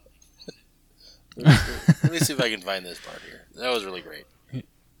exploded. Let me see if I can find this part here. That was really great.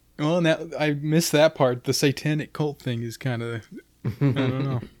 Well, now I missed that part. The satanic cult thing is kind of, I don't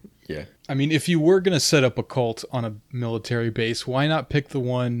know. Yeah. I mean, if you were going to set up a cult on a military base, why not pick the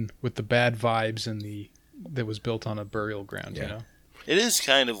one with the bad vibes and that was built on a burial ground, Yeah. you know? It is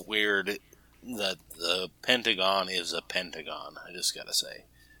kind of weird that the Pentagon is a pentagon. I just gotta say,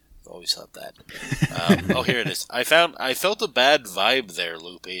 I've always thought that. Oh, here it is. I felt a bad vibe there.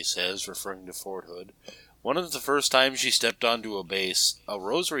 Lupe says, referring to Fort Hood. One of the first times she stepped onto a base, a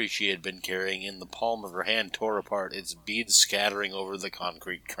rosary she had been carrying in the palm of her hand tore apart, its beads scattering over the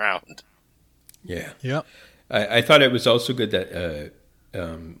concrete ground. Yeah. Yep. I thought it was also good that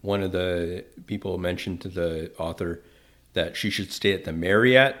one of the people mentioned to the author that she should stay at the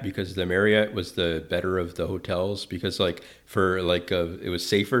Marriott because the Marriott was the better of the hotels because like for like it was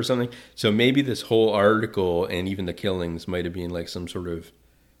safer or something. So maybe this whole article and even the killings might have been like some sort of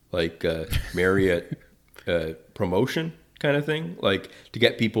like Marriott promotion kind of thing, like to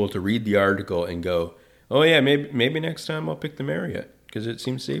get people to read the article and go, oh yeah, maybe next time I'll pick the Marriott because it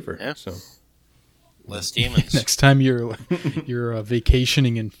seems safer. Yeah. So Less demons. Next time you're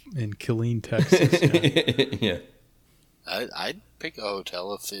vacationing in Killeen, Texas. yeah. I'd pick a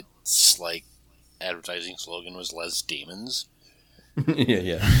hotel if its like advertising slogan was "less demons."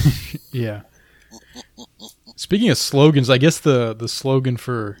 yeah. Yeah. Speaking of slogans, I guess the slogan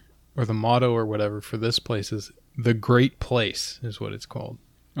for, or the motto or whatever for this place is "The Great Place" is what it's called.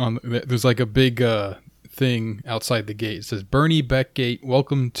 There's like a big thing outside the gate. It says Bernie Beck Gate,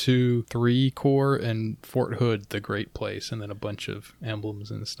 welcome to 3 Corps and Fort Hood, the Great Place, and then a bunch of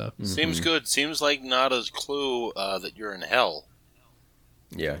emblems and stuff. Seems good. Seems like not a clue that you're in hell.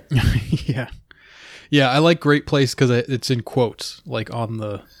 Yeah. Yeah. Yeah, I like Great Place because it's in quotes, like on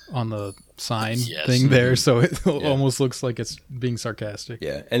the sign Yes. thing there, so it almost looks like it's being sarcastic.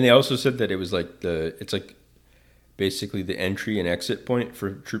 Yeah, and they also said that it was like it's like basically the entry and exit point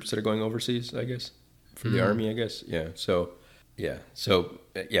for troops that are going overseas, I guess, for the army, I guess. Yeah. So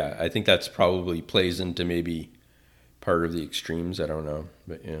I think that's probably plays into maybe part of the extremes. I don't know,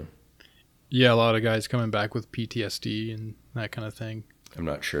 but yeah. Yeah, a lot of guys coming back with PTSD and that kind of thing. I'm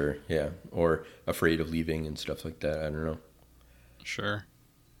not sure. Yeah, or afraid of leaving and stuff like that. I don't know. Sure.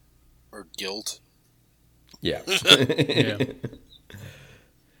 Or guilt. Yeah. Yeah.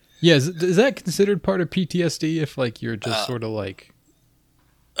 Yeah, is that considered part of PTSD if like you're just sort of like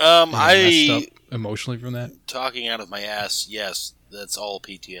messed up emotionally from that? Talking out of my ass, yes, that's all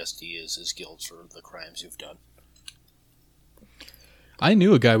PTSD is guilt for the crimes you've done. I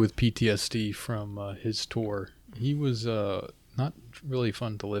knew a guy with PTSD from his tour. He was not really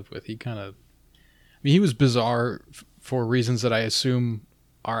fun to live with. He was bizarre for reasons that I assume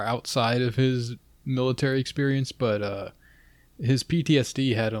are outside of his military experience, but his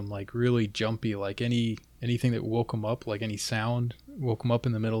PTSD had him like really jumpy. Like anything that woke him up, like any sound woke him up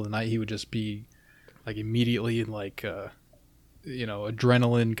in the middle of the night, he would just be like immediately in like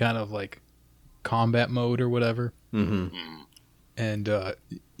adrenaline kind of like combat mode or whatever. Mm-hmm. And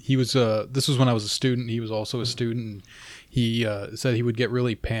he was this was when I was a student. He was also a student, and he said he would get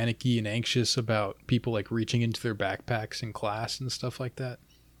really panicky and anxious about people like reaching into their backpacks in class and stuff like that.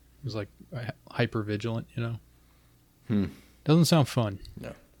 He was like hyper vigilant, Doesn't sound fun.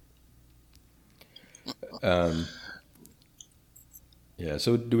 No. Yeah.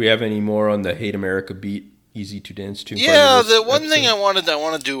 So, do we have any more on the Hate America beat? Easy to dance to. Yeah, the one thing I wanted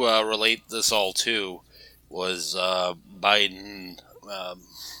to relate this all to was Biden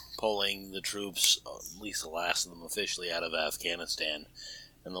pulling the troops, at least the last of them, officially out of Afghanistan.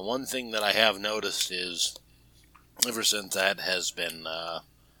 And the one thing that I have noticed is, ever since that has been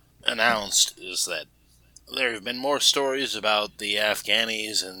announced, is that there have been more stories about the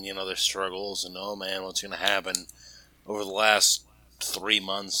Afghanis and, their struggles and, oh man, what's going to happen over the last 3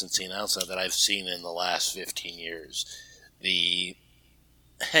 months since the announcement that I've seen in the last 15 years. The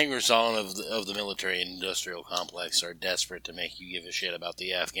hangers-on of the military-industrial complex are desperate to make you give a shit about the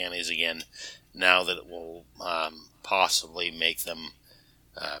Afghanis again, now that it will possibly make them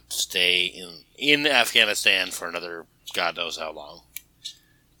stay in Afghanistan for another God knows how long.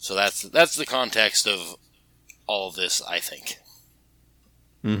 So that's the context of all of this, I think.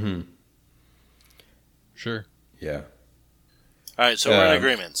 Mm-hmm. Sure. Yeah. All right, so we're in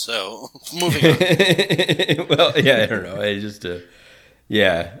agreement. So moving on. Well, yeah, I don't know. I just,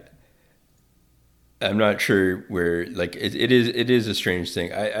 I'm not sure where. Like, it is a strange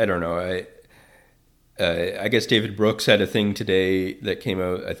thing. I don't know. I guess David Brooks had a thing today that came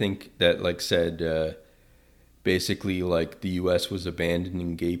out. I think that like said basically like the U.S. was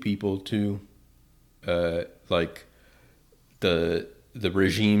abandoning gay people to like the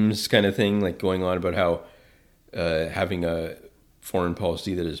regimes kind of thing, like going on about how having a foreign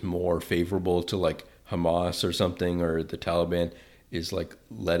policy that is more favorable to like Hamas or something or the Taliban is like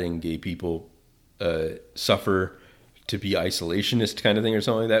letting gay people suffer to be isolationist kind of thing or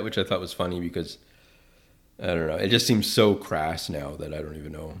something like that, which I thought was funny because I don't know, it just seems so crass now that I don't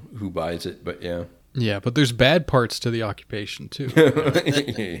even know who buys it, but yeah. Yeah, but there's bad parts to the occupation too.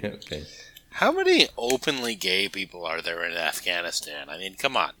 Yeah, okay. How many openly gay people are there in Afghanistan? I mean,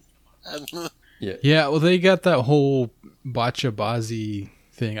 come on. Yeah, well, they got that whole bachabazi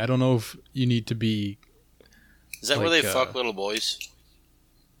thing. I don't know if you need to be... Is that where they fuck little boys?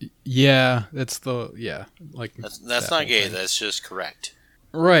 Yeah, that's like... That's not gay, that's just correct.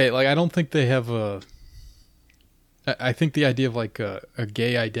 Right, like, I don't think they have a... I think the idea of, like, a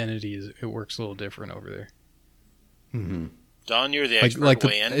gay identity, it works a little different over there. Mm-hmm. Don, you're the expert.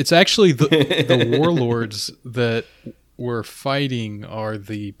 It's actually the warlords that we're fighting are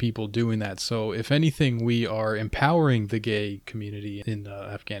the people doing that. So if anything, we are empowering the gay community in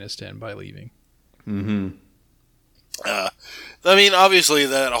Afghanistan by leaving. Mm-hmm. I mean, obviously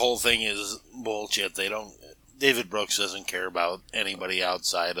that whole thing is bullshit. David Brooks doesn't care about anybody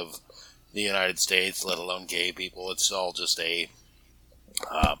outside of the United States, let alone gay people. It's all just a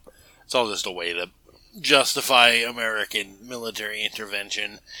way to justify American military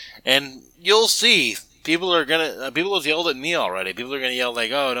intervention. And you'll see, people have yelled at me already. People are gonna yell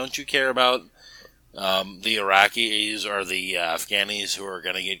like, "Oh, don't you care about the Iraqis or the Afghanis who are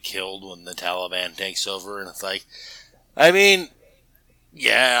gonna get killed when the Taliban takes over?" And it's like, I mean,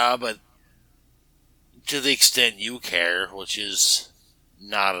 yeah, but to the extent you care, which is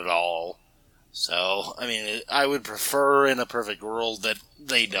not at all. So, I mean, I would prefer in a perfect world that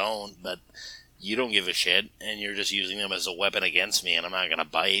they don't, but you don't give a shit, and you're just using them as a weapon against me, and I'm not gonna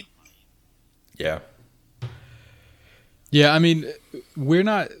bite. Yeah. Yeah, I mean, we're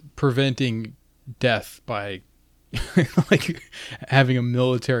not preventing death by like having a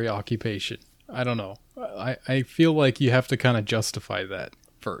military occupation. I don't know. I feel like you have to kind of justify that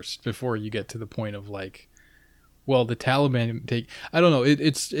first before you get to the point of like, well, the Taliban take. I don't know.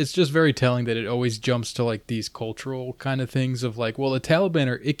 It's just very telling that it always jumps to like these cultural kind of things of like, well, the Taliban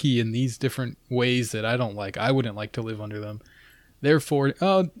are icky in these different ways that I don't like. I wouldn't like to live under them. Therefore,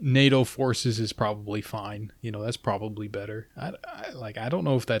 NATO forces is probably fine. You know, that's probably better. I don't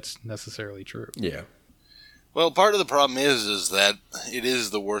know if that's necessarily true. Yeah. Well, part of the problem is that it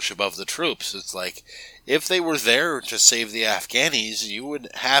is the worship of the troops. It's like, if they were there to save the Afghanis, you would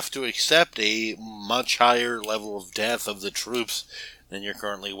have to accept a much higher level of death of the troops than you're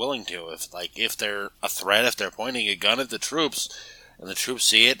currently willing to. If they're a threat, if they're pointing a gun at the troops, and the troops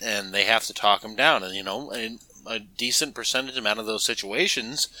see it, and they have to talk them down, and in a decent percentage amount of those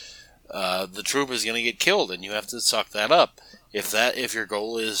situations, the troop is going to get killed, and you have to suck that up. If your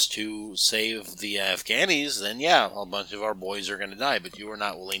goal is to save the Afghanis, then yeah, a bunch of our boys are going to die, but you are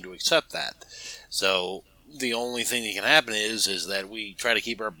not willing to accept that. So the only thing that can happen is that we try to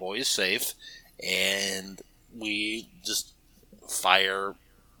keep our boys safe, and we just fire,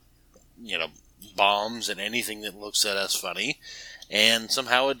 bombs and anything that looks at us funny, and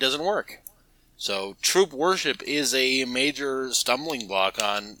somehow it doesn't work. So troop worship is a major stumbling block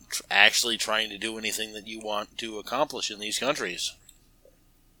on actually trying to do anything that you want to accomplish in these countries.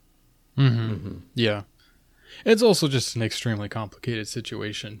 Mm-hmm. Mm-hmm. Yeah. It's also just an extremely complicated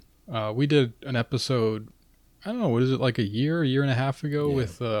situation. We did an episode, I don't know, what is it, like a year and a half ago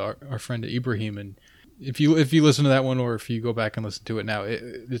with our friend Ibrahim. And if you listen to that one, or if you go back and listen to it now,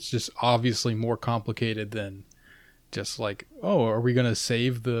 it's just obviously more complicated than just like, oh, are we going to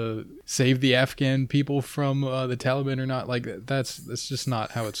save the Afghan people from the Taliban or not? Like, that's just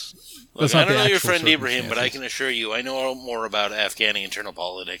not how it's. Look, I don't know your friend Ibrahim, but I can assure you, I know more about Afghani internal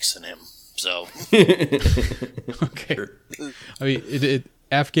politics than him. So, okay. Sure. I mean,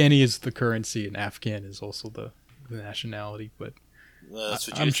 Afghani is the currency, and Afghan is also the nationality. But that's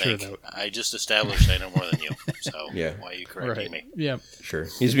what you think. Sure I just established I know more than you. So why are you correcting me? Yeah, sure.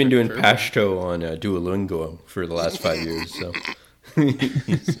 He's been doing Pashto on Duolingo for the last 5 years, so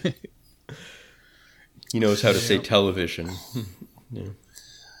he knows how to say television. Yeah.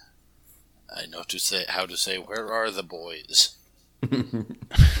 I know how to say where are the boys.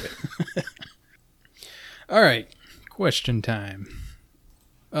 All right, question time.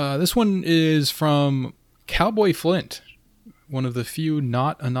 This one is from Cowboy Flint, one of the few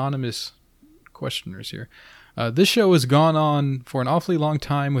not anonymous questioners here. This show has gone on for an awfully long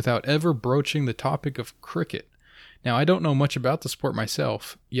time without ever broaching the topic of cricket. Now, I don't know much about the sport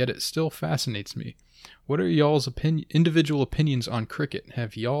myself, yet it still fascinates me. What are y'all's individual opinions on cricket?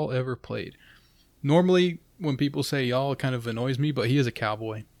 Have y'all ever played? Normally, when people say y'all, it kind of annoys me, but he is a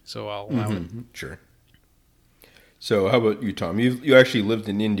cowboy, so I'll allow it. Sure. So how about you, Tom? You actually lived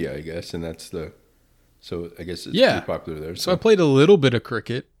in India, I guess, and so I guess it's pretty popular there. So I played a little bit of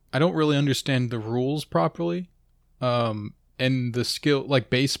cricket. I don't really understand the rules properly. And the skill,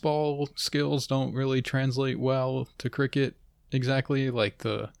 like baseball skills, don't really translate well to cricket exactly. Like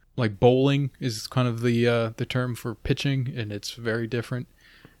bowling is kind of the term for pitching, and it's very different.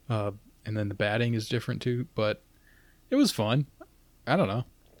 And then the batting is different too. But it was fun. I don't know.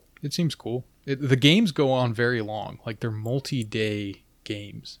 It seems cool. The games go on very long. Like, they're multi-day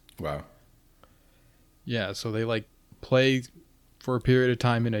games. Wow. Yeah, so they like play for a period of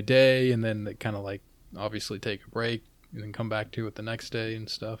time in a day, and then they kind of like obviously take a break and then come back to it the next day and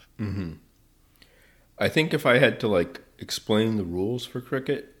stuff. Mm-hmm. I think if I had to like explain the rules for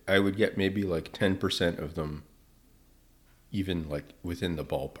cricket, I would get maybe like 10% of them even like within the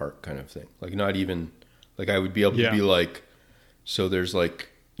ballpark kind of thing. Like, not even like I would be able to be like, so there's like,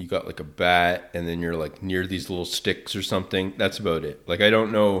 you got like a bat and then you're like near these little sticks or something. That's about it. Like, I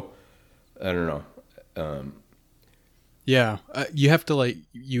don't know. You have to like,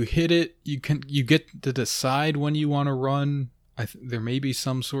 you hit it. You get to decide when you want to run. There may be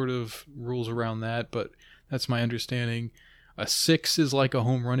some sort of rules around that, but that's my understanding. A 6 is like a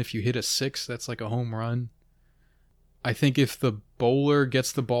home run. If you hit a 6, that's like a home run. I think if the bowler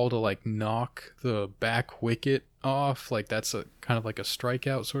gets the ball to like knock the back wicket off, like that's a kind of like a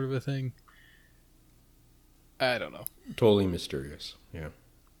strikeout sort of a thing. I don't know. Totally mysterious. Yeah.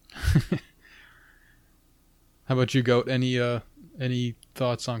 How about you, Goat? Any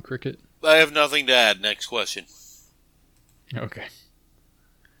thoughts on cricket? I have nothing to add. Next question. Okay.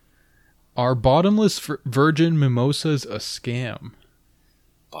 Are bottomless virgin mimosas a scam?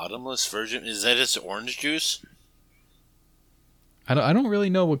 Bottomless virgin? Is that just orange juice? I don't really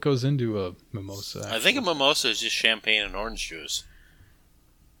know what goes into a mimosa. I think a mimosa is just champagne and orange juice.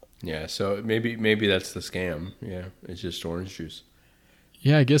 Yeah, so maybe that's the scam. Yeah, it's just orange juice.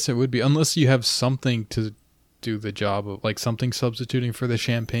 Yeah, I guess it would be, unless you have something to do the job of, like something substituting for the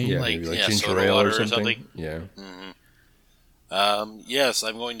champagne. Yeah, Like, maybe yeah, ginger soda ale water or or something. something. Yeah. Yes,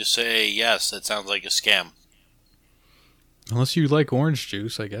 I'm going to say yes. That sounds like a scam. Unless you like orange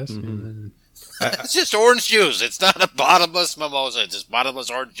juice, I guess. Mm-hmm. And then- It's just orange juice. It's not a bottomless mimosa. It's just bottomless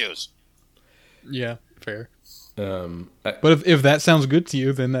orange juice. yeah, fair. I, But if that sounds good to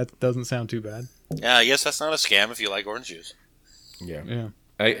you, then that doesn't sound too bad. Yeah, I guess that's not a scam if you like orange juice. yeah. Yeah.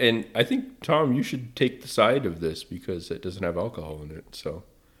 I think, Tom, you should take the side of this because it doesn't have alcohol in it. So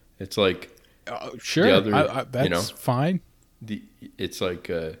it's like Sure, The other, that's you know. fine. it's like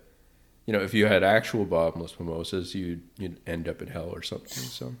if you had actual bottomless mimosas, you'd end up in hell or something.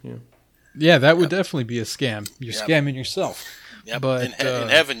 So yeah. Yeah, that would definitely be a scam. You're Yep. scamming yourself. Yep. But, in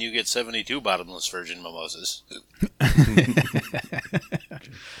heaven, you get 72 bottomless virgin mimosas.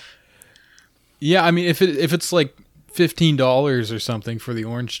 Yeah, I mean, if it's like $15 or something for the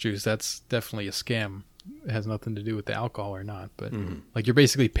orange juice, that's definitely a scam. It has nothing to do with the alcohol or not, but like you're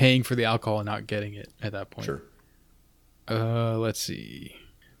basically paying for the alcohol and not getting it at that point. Sure. Let's see.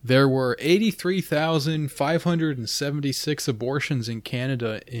 There were 83,576 abortions in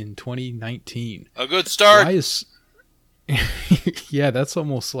Canada in 2019. A good start. Why is yeah, that's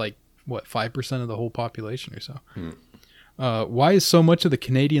almost like what 5% of the whole population or so. Why is so much of the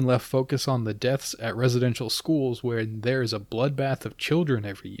Canadian left focus on the deaths at residential schools where there is a bloodbath of children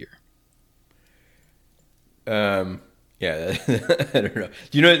every year? Yeah, I don't know.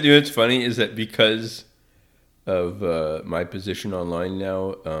 Do you know what's funny is that because of my position online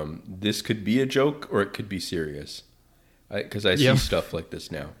now, this could be a joke or it could be serious. Because I see Yeah. stuff like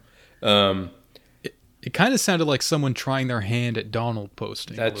this now. It kind of sounded like someone trying their hand at Donald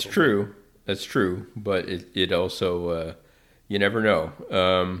posting. a That's little true. That's true. But it also, you never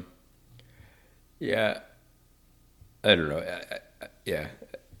know. Yeah. I don't know. Yeah.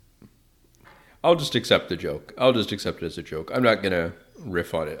 I'll just accept the joke. I'll just accept it as a joke. I'm not going to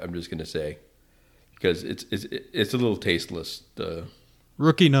riff on it. I'm just going to say, because it's a little tasteless.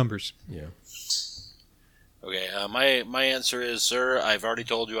 Rookie numbers. Yeah. Okay, my answer is, sir, I've already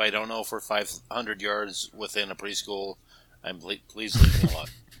told you I don't know for 500 yards within a preschool. Please leave me alone.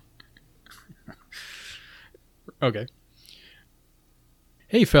 Okay.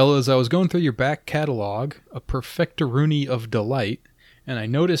 Hey, fellas, I was going through your back catalog, a perfectoroonie of delight, and I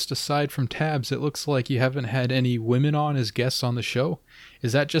noticed aside from tabs, it looks like you haven't had any women on as guests on the show.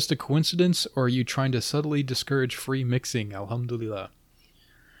 Is that just a coincidence, or are you trying to subtly discourage free mixing? Alhamdulillah.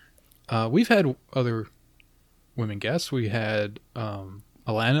 We've had other women guests. We had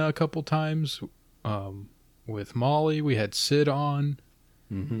Alana a couple times. With Molly, we had Sid on.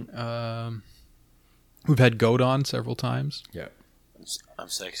 Mm-hmm. We've had Goat on several times. Yeah. I'm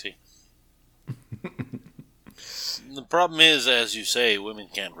sexy. The problem is, as you say, women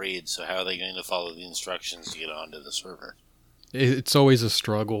can't read, so how are they going to follow the instructions to get onto the server? It's always a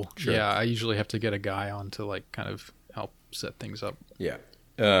struggle. Sure. Yeah, I usually have to get a guy on to like kind of help set things up. Yeah.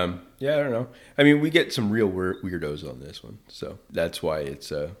 Yeah, I don't know. I mean, we get some real weirdos on this one, so that's why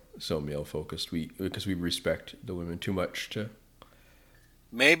it's so male focused. Because we respect the women too much to.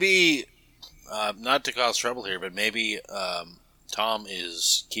 Maybe, not to cause trouble here, but maybe Tom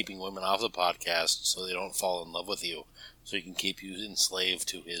is keeping women off the podcast so they don't fall in love with you, so he can keep you enslaved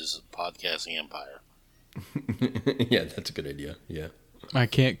to his podcasting empire. Yeah, that's a good idea. Yeah, I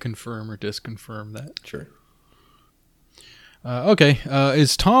can't confirm or disconfirm that. sure. Okay,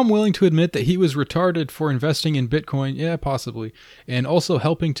 is Tom willing to admit that he was retarded for investing in Bitcoin? Yeah, possibly. And also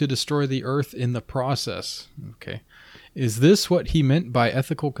helping to destroy the earth in the process. Okay. Is this what he meant by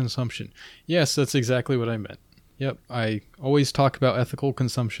ethical consumption? Yes, that's exactly what I meant. Yep, I always talk about ethical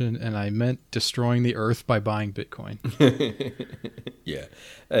consumption, and I meant destroying the earth by buying Bitcoin. Yeah,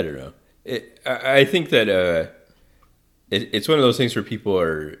 I don't know. I think that it's one of those things where people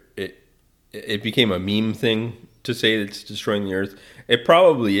are. It became a meme thing to say it's destroying the earth. It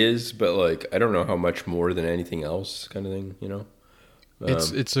probably is, but like I don't know how much more than anything else, kind of thing. You know,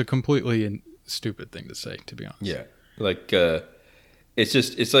 It's a completely stupid thing to say, to be honest. yeah, like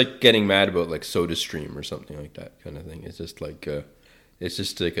it's like getting mad about like SodaStream or something like that kind of thing. It's just like a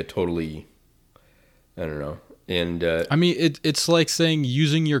totally, I don't know. And I mean, it's like saying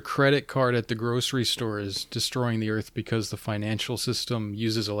using your credit card at the grocery store is destroying the earth because the financial system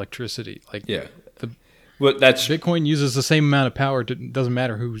uses electricity. Like, yeah, well, that's Bitcoin uses the same amount of power. It doesn't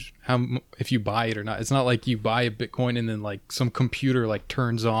matter if you buy it or not. It's not like you buy a Bitcoin and then like some computer like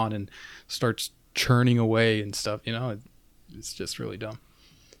turns on and starts churning away and stuff. You know, it's just really dumb.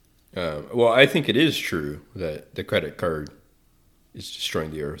 Well, I think it is true that the credit card is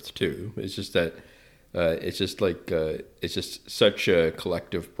destroying the earth too. It's just that it's just such a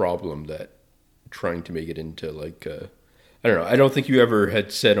collective problem that trying to make it into like I don't know. I don't think you ever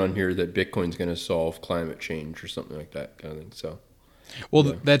had said on here that Bitcoin's going to solve climate change or something like that kind of thing. So, well,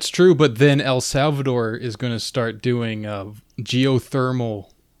 yeah. that's true, but then El Salvador is going to start doing geothermal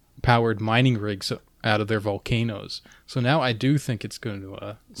powered mining rigs out of their volcanoes. So now I do think it's going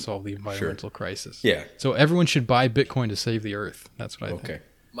to solve the environmental crisis. Yeah. So everyone should buy Bitcoin to save the earth. That's what I think. Okay.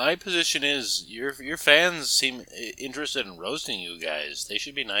 My position is your fans seem interested in roasting you guys. They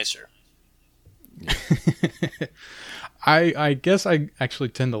should be nicer. I guess I actually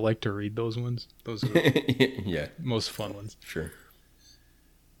tend to like to read those ones. Those are the Yeah. most fun ones. Sure.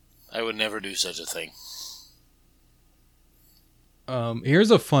 I would never do such a thing.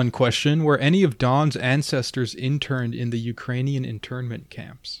 Here's a fun question. Were any of Don's ancestors interned in the Ukrainian internment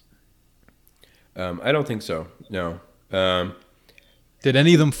camps? I don't think so. No. Did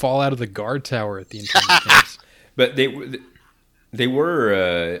any of them fall out of the guard tower at the internment camps? But they were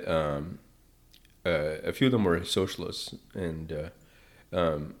a few of them were socialists, and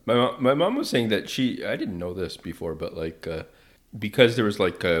my mom was saying that I didn't know this before, but like because there was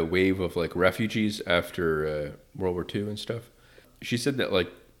like a wave of like refugees after World War II and stuff. She said that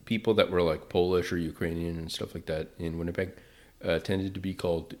like people that were like Polish or Ukrainian and stuff like that in Winnipeg tended to be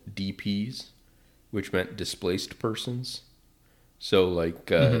called DPs, which meant displaced persons. So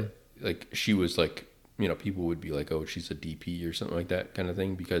like like she was like, you know, people would be like, oh, she's a DP or something like that kind of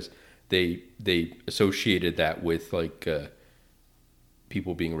thing, because they associated that with like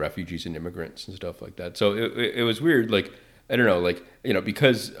people being refugees and immigrants and stuff like that. So it was weird. Like, I don't know, like, you know,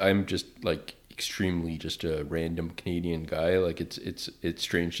 because I'm just like extremely just a random Canadian guy. Like it's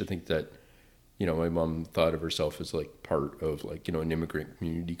strange to think that, you know, my mom thought of herself as like part of like, you know, an immigrant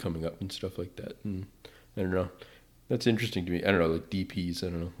community coming up and stuff like that. And I don't know. That's interesting to me. I don't know, like DPs. I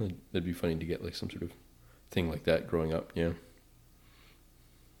don't know. That'd be funny to get like some sort of thing like that growing up. Yeah.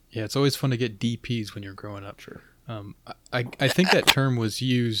 Yeah, it's always fun to get DPs when you're growing up. Sure. I think that term was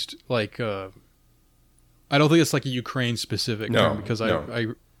used like I don't think it's like a Ukraine specific term, because I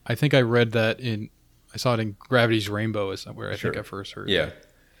think I read that I saw it in Gravity's Rainbow is where I think I first heard. Yeah.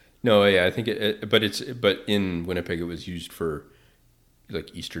 No, yeah, I think but in Winnipeg it was used for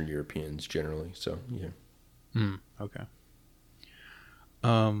like Eastern Europeans generally. So yeah. Okay.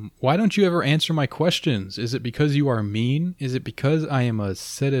 Why don't you ever answer my questions? Is it because you are mean? Is it because I am a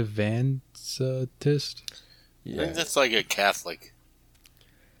sedevantist? Yeah. I think that's like a Catholic.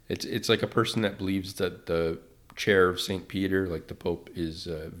 It's like a person that believes that the chair of St. Peter, like the Pope, is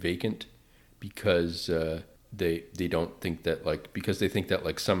vacant because they don't think that because they think that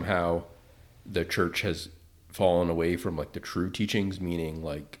like somehow the church has fallen away from like the true teachings, meaning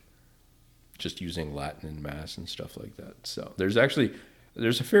like just using Latin in mass and stuff like that. So there's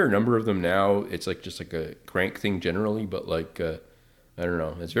a fair number of them now. It's like just like a crank thing generally, but like I don't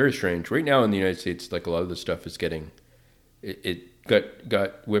know. It's very strange. Right now in the United States, like a lot of the stuff is getting it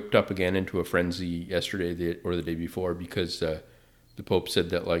got whipped up again into a frenzy yesterday or the day before, because the Pope said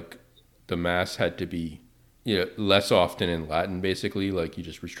that like the mass had to be, you know, less often in Latin, basically. Like he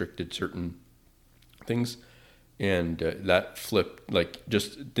just restricted certain things, and that flipped like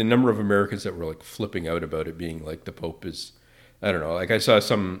just the number of Americans that were like flipping out about it, being like the Pope is, I don't know. Like I saw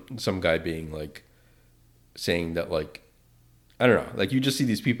some guy being like saying that like, I don't know, like you just see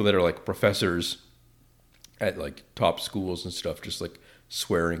these people that are like professors at like top schools and stuff, just like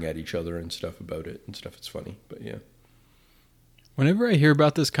swearing at each other and stuff about it and stuff. It's funny, but yeah. Whenever I hear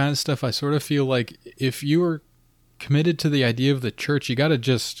about this kind of stuff, I sort of feel like if you are committed to the idea of the church, you got to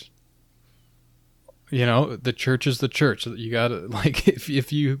just, you know, the church is the church. You got to like,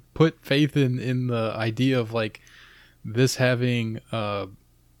 if you put faith in the idea of like this having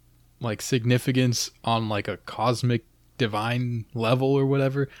like significance on like a cosmic divine level or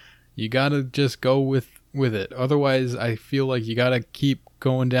whatever, you got to just go with it. Otherwise, I feel like you got to keep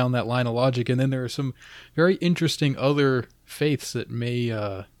going down that line of logic. And then there are some very interesting other faiths that may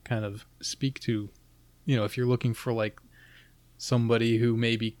kind of speak to, you know, if you're looking for like somebody who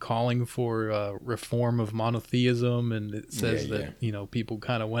may be calling for reform of monotheism, and it says that, you know, people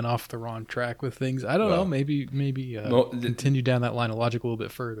kind of went off the wrong track with things. I don't know, maybe continue down that line of logic a little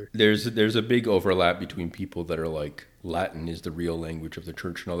bit further. There's a big overlap between people that are like Latin is the real language of the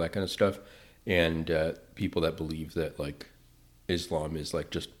church and all that kind of stuff, and people that believe that like Islam is like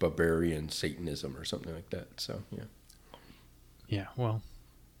just barbarian Satanism or something like that. So yeah, well,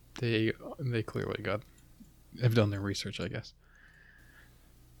 they clearly have done their research, I guess.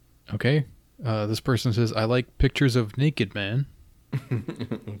 Okay, This person says, I like pictures of naked man.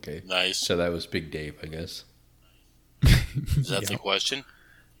 Okay. Nice. So that was Big Dave, I guess. Is that the question?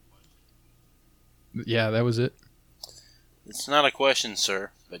 Yeah, that was it. It's not a question,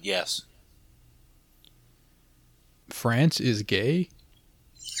 sir, but yes. France is gay?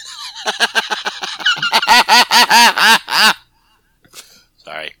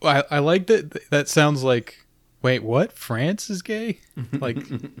 Sorry. Well, I like that. That sounds like, wait, what? France is gay? Like,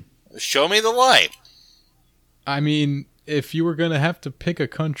 Show me the light. I mean, if you were going to have to pick a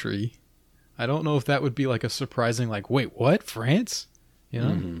country, I don't know if that would be like a surprising, like, wait, what? France? You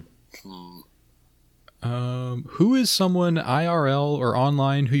know? Who is someone IRL or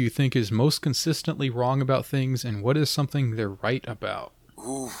online who you think is most consistently wrong about things, and what is something they're right about?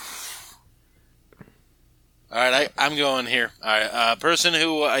 Ooh. All right, I'm going here. All right, person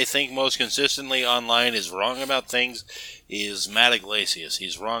who I think most consistently online is wrong about things is Matt Iglesias.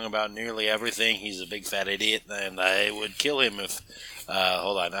 He's wrong about nearly everything. He's a big fat idiot, and I would kill him if.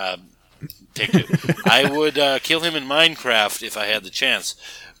 Hold on. Take two. I would kill him in Minecraft if I had the chance.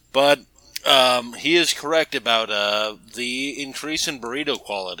 But he is correct about the increase in burrito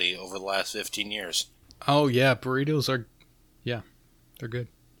quality over the last 15 years. Oh, yeah, burritos are, they're good.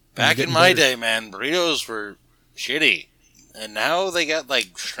 Back in my day, man, burritos were shitty. And now they got,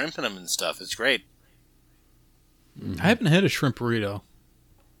 like, shrimp in them and stuff. It's great. I haven't had a shrimp burrito.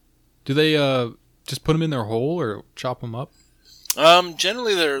 Do they just put them in their whole or chop them up?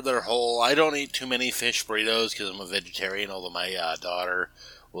 Generally they're whole. I don't eat too many fish burritos because I'm a vegetarian, although my daughter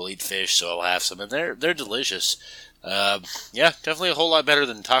will eat fish, so I'll have some. And they're delicious. Yeah, definitely a whole lot better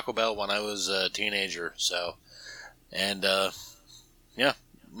than Taco Bell when I was a teenager. So, and, yeah.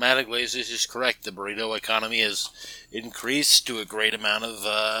 Matt Iglesias is correct. The burrito economy has increased to a great amount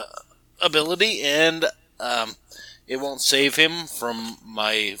of ability, and it won't save him from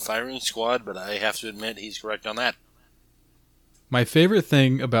my firing squad, but I have to admit he's correct on that. My favorite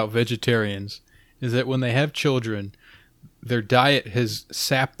thing about vegetarians is that when they have children, their diet has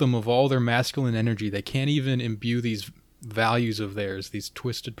sapped them of all their masculine energy. They can't even imbue these values of theirs, these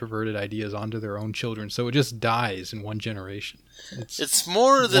twisted, perverted ideas onto their own children. So it just dies in one generation. It's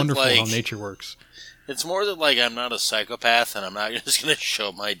more than wonderful like how nature works. It's more that like I'm not a psychopath, and I'm not just gonna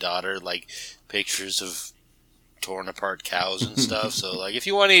show my daughter like pictures of torn apart cows and stuff. So like, if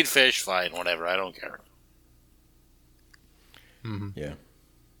you want to eat fish, fine, whatever. I don't care. Mm-hmm. Yeah.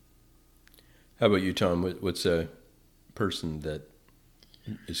 How about you, Tom? What's a person that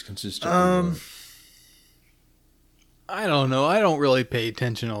is consistent? I don't know. I don't really pay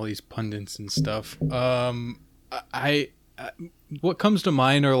attention to all these pundits and stuff. I what comes to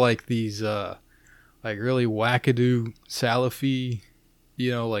mind are like these like really wackadoo Salafi,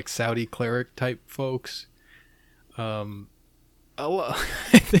 like Saudi cleric type folks. I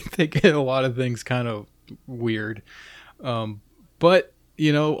think they get a lot of things kind of weird. But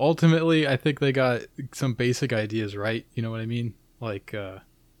ultimately I think they got some basic ideas right. You know what I mean? Like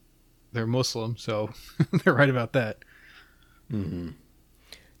they're Muslim, so they're right about that. Mm-hmm.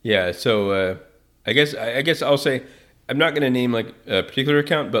 Yeah, so I guess I'll say I'm not going to name like a particular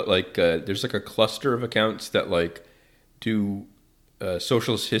account, but like there's like a cluster of accounts that like do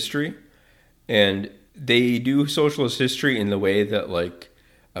socialist history, and they do socialist history in the way that like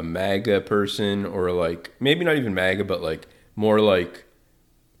a MAGA person, or like maybe not even MAGA, but like more like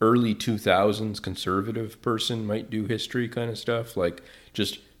early 2000s conservative person might do history kind of stuff, like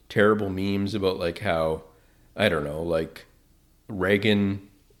just terrible memes about like how, I don't know, like Reagan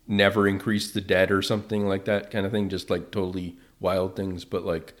never increased the debt or something like that kind of thing, just like totally wild things, but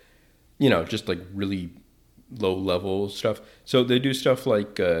like, just like really low level stuff. So they do stuff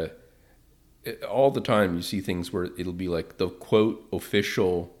like all the time you see things where it'll be like the quote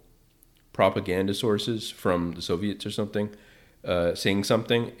official propaganda sources from the Soviets or something saying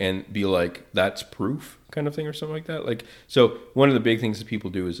something and be like, that's proof kind of thing or something like that. Like, so one of the big things that people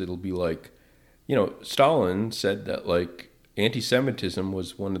do is it'll be like, Stalin said that like anti-Semitism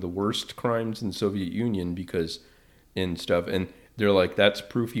was one of the worst crimes in the Soviet Union and stuff, and they're like, that's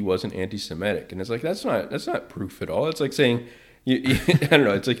proof he wasn't anti-Semitic. And it's like, that's not proof at all. It's like saying, I don't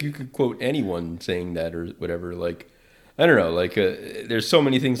know, it's like you could quote anyone saying that or whatever. Like, I don't know, like there's so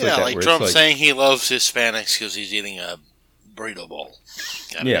many things like that. Like where Trump it's like, saying he loves Hispanics because he's eating a burrito bowl.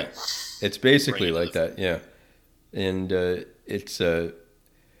 Yeah, it's basically like that. Yeah, and it's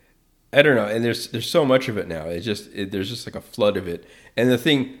I don't know, and there's so much of it now. There's just like a flood of it. And the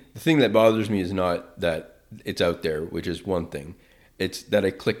thing that bothers me is not that it's out there, which is one thing. It's that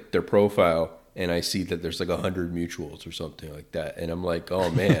I click their profile and I see that there's like 100 mutuals or something like that, and I'm like, oh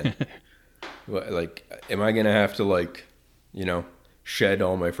man, like, am I gonna have to like, shed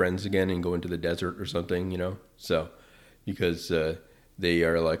all my friends again and go into the desert or something, you know. So because they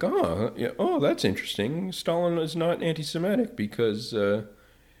are like, oh, yeah, oh, that's interesting. Stalin is not anti-Semitic because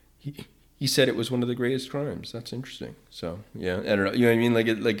he said it was one of the greatest crimes. That's interesting. So yeah, I don't know. You know what I mean?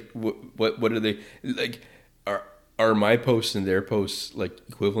 Like what are they like? Are my posts and their posts like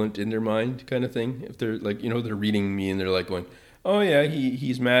equivalent in their mind, kind of thing? If they're like, you know, they're reading me and they're like going, oh yeah,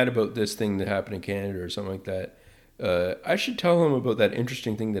 he's mad about this thing that happened in Canada or something like that. I should tell him about that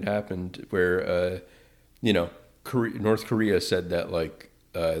interesting thing that happened where, you know, North Korea said that like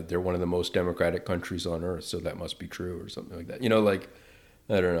they're one of the most democratic countries on earth, so that must be true or something like that. You know, like,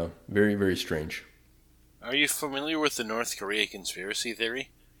 I don't know, very, very strange. Are you familiar with the North Korea conspiracy theory?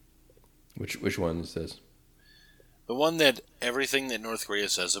 Which one is this? The one that everything that North Korea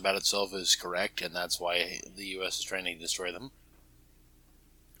says about itself is correct, and that's why the U.S. is trying to destroy them.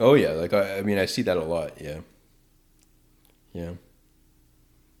 Oh yeah, like I mean I see that a lot. Yeah.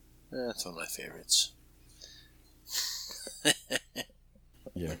 That's one of my favorites.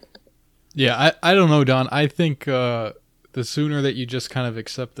 Yeah, I don't know, Don. I think the sooner that you just kind of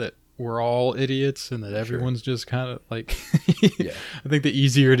accept that we're all idiots and that everyone's just kind of like, Yeah. I think the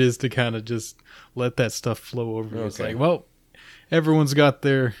easier it is to kind of just let that stuff flow over. Okay. It's like, well, everyone's got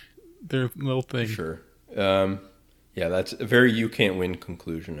their little thing. Sure. Yeah, that's a very you can't win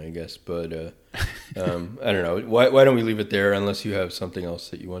conclusion, I guess. But I don't know. Why don't we leave it there unless you have something else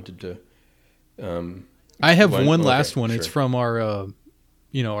that you wanted to... I have one last one. Sure. It's from our,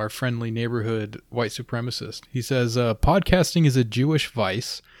 our friendly neighborhood white supremacist. He says, podcasting is a Jewish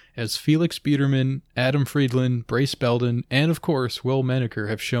vice, as Felix Biederman, Adam Friedland, Brace Belden, and of course Will Menaker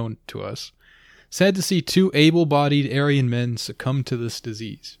have shown to us. Sad to see two able-bodied Aryan men succumb to this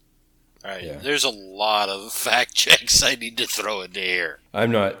disease. All right, Yeah. There's a lot of fact checks I need to throw into here. I'm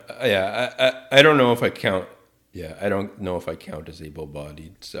not... Yeah, I don't know if I count... Yeah, I don't know if I count as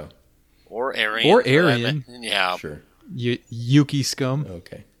able-bodied, so... Or Aryan. Or Aryan. Yeah. Sure. Yuki scum.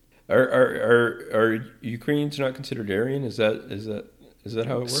 Okay. Are Ukrainians not considered Aryan? Is that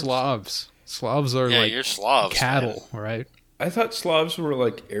how it works? Slavs are like you're Slavs, cattle, right? I thought Slavs were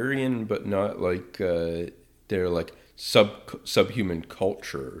like Aryan, but not like they're like subhuman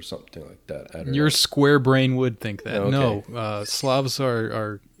culture or something like that. I don't Your know. square brain would think that. Okay. No, Slavs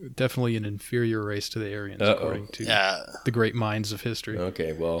are definitely an inferior race to the Aryans, according to the great minds of history.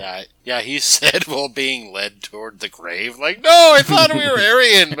 Okay, well, Yeah, he said while being led toward the grave, like, no, I thought we were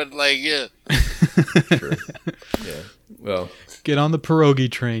Aryan, but like, yeah. sure. Yeah. Well, Get on the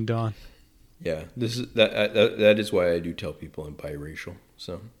pierogi train, Don. yeah. This is that is why I do tell people I'm biracial.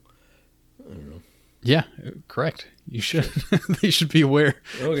 So I don't know. Yeah, correct. You should. They should be aware.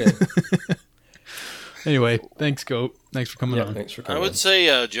 Okay. Anyway, thanks, Goat. Thanks for coming on. Thanks for I coming. would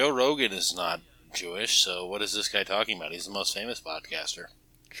say Joe Rogan is not Jewish, so what is this guy talking about? He's the most famous podcaster.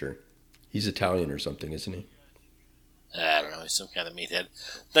 Sure. He's Italian or something, isn't he? I don't know, he's some kind of meathead.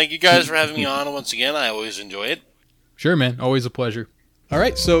 Thank you guys for having me on once again. I always enjoy it. Sure, man. Always a pleasure. All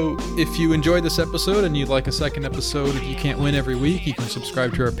right, so if you enjoyed this episode and you'd like a second episode of You Can't Win every week, you can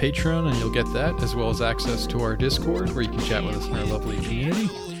subscribe to our Patreon and you'll get that, as well as access to our Discord where you can chat with us in our lovely community.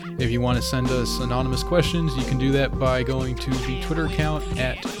 If you want to send us anonymous questions, you can do that by going to the Twitter account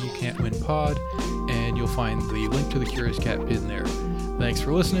at YouCan'tWinPod, and you'll find the link to the Curious Cat pin there. Thanks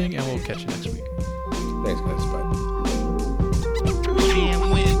for listening, and we'll catch you next week. Thanks, guys. Bye. Yeah,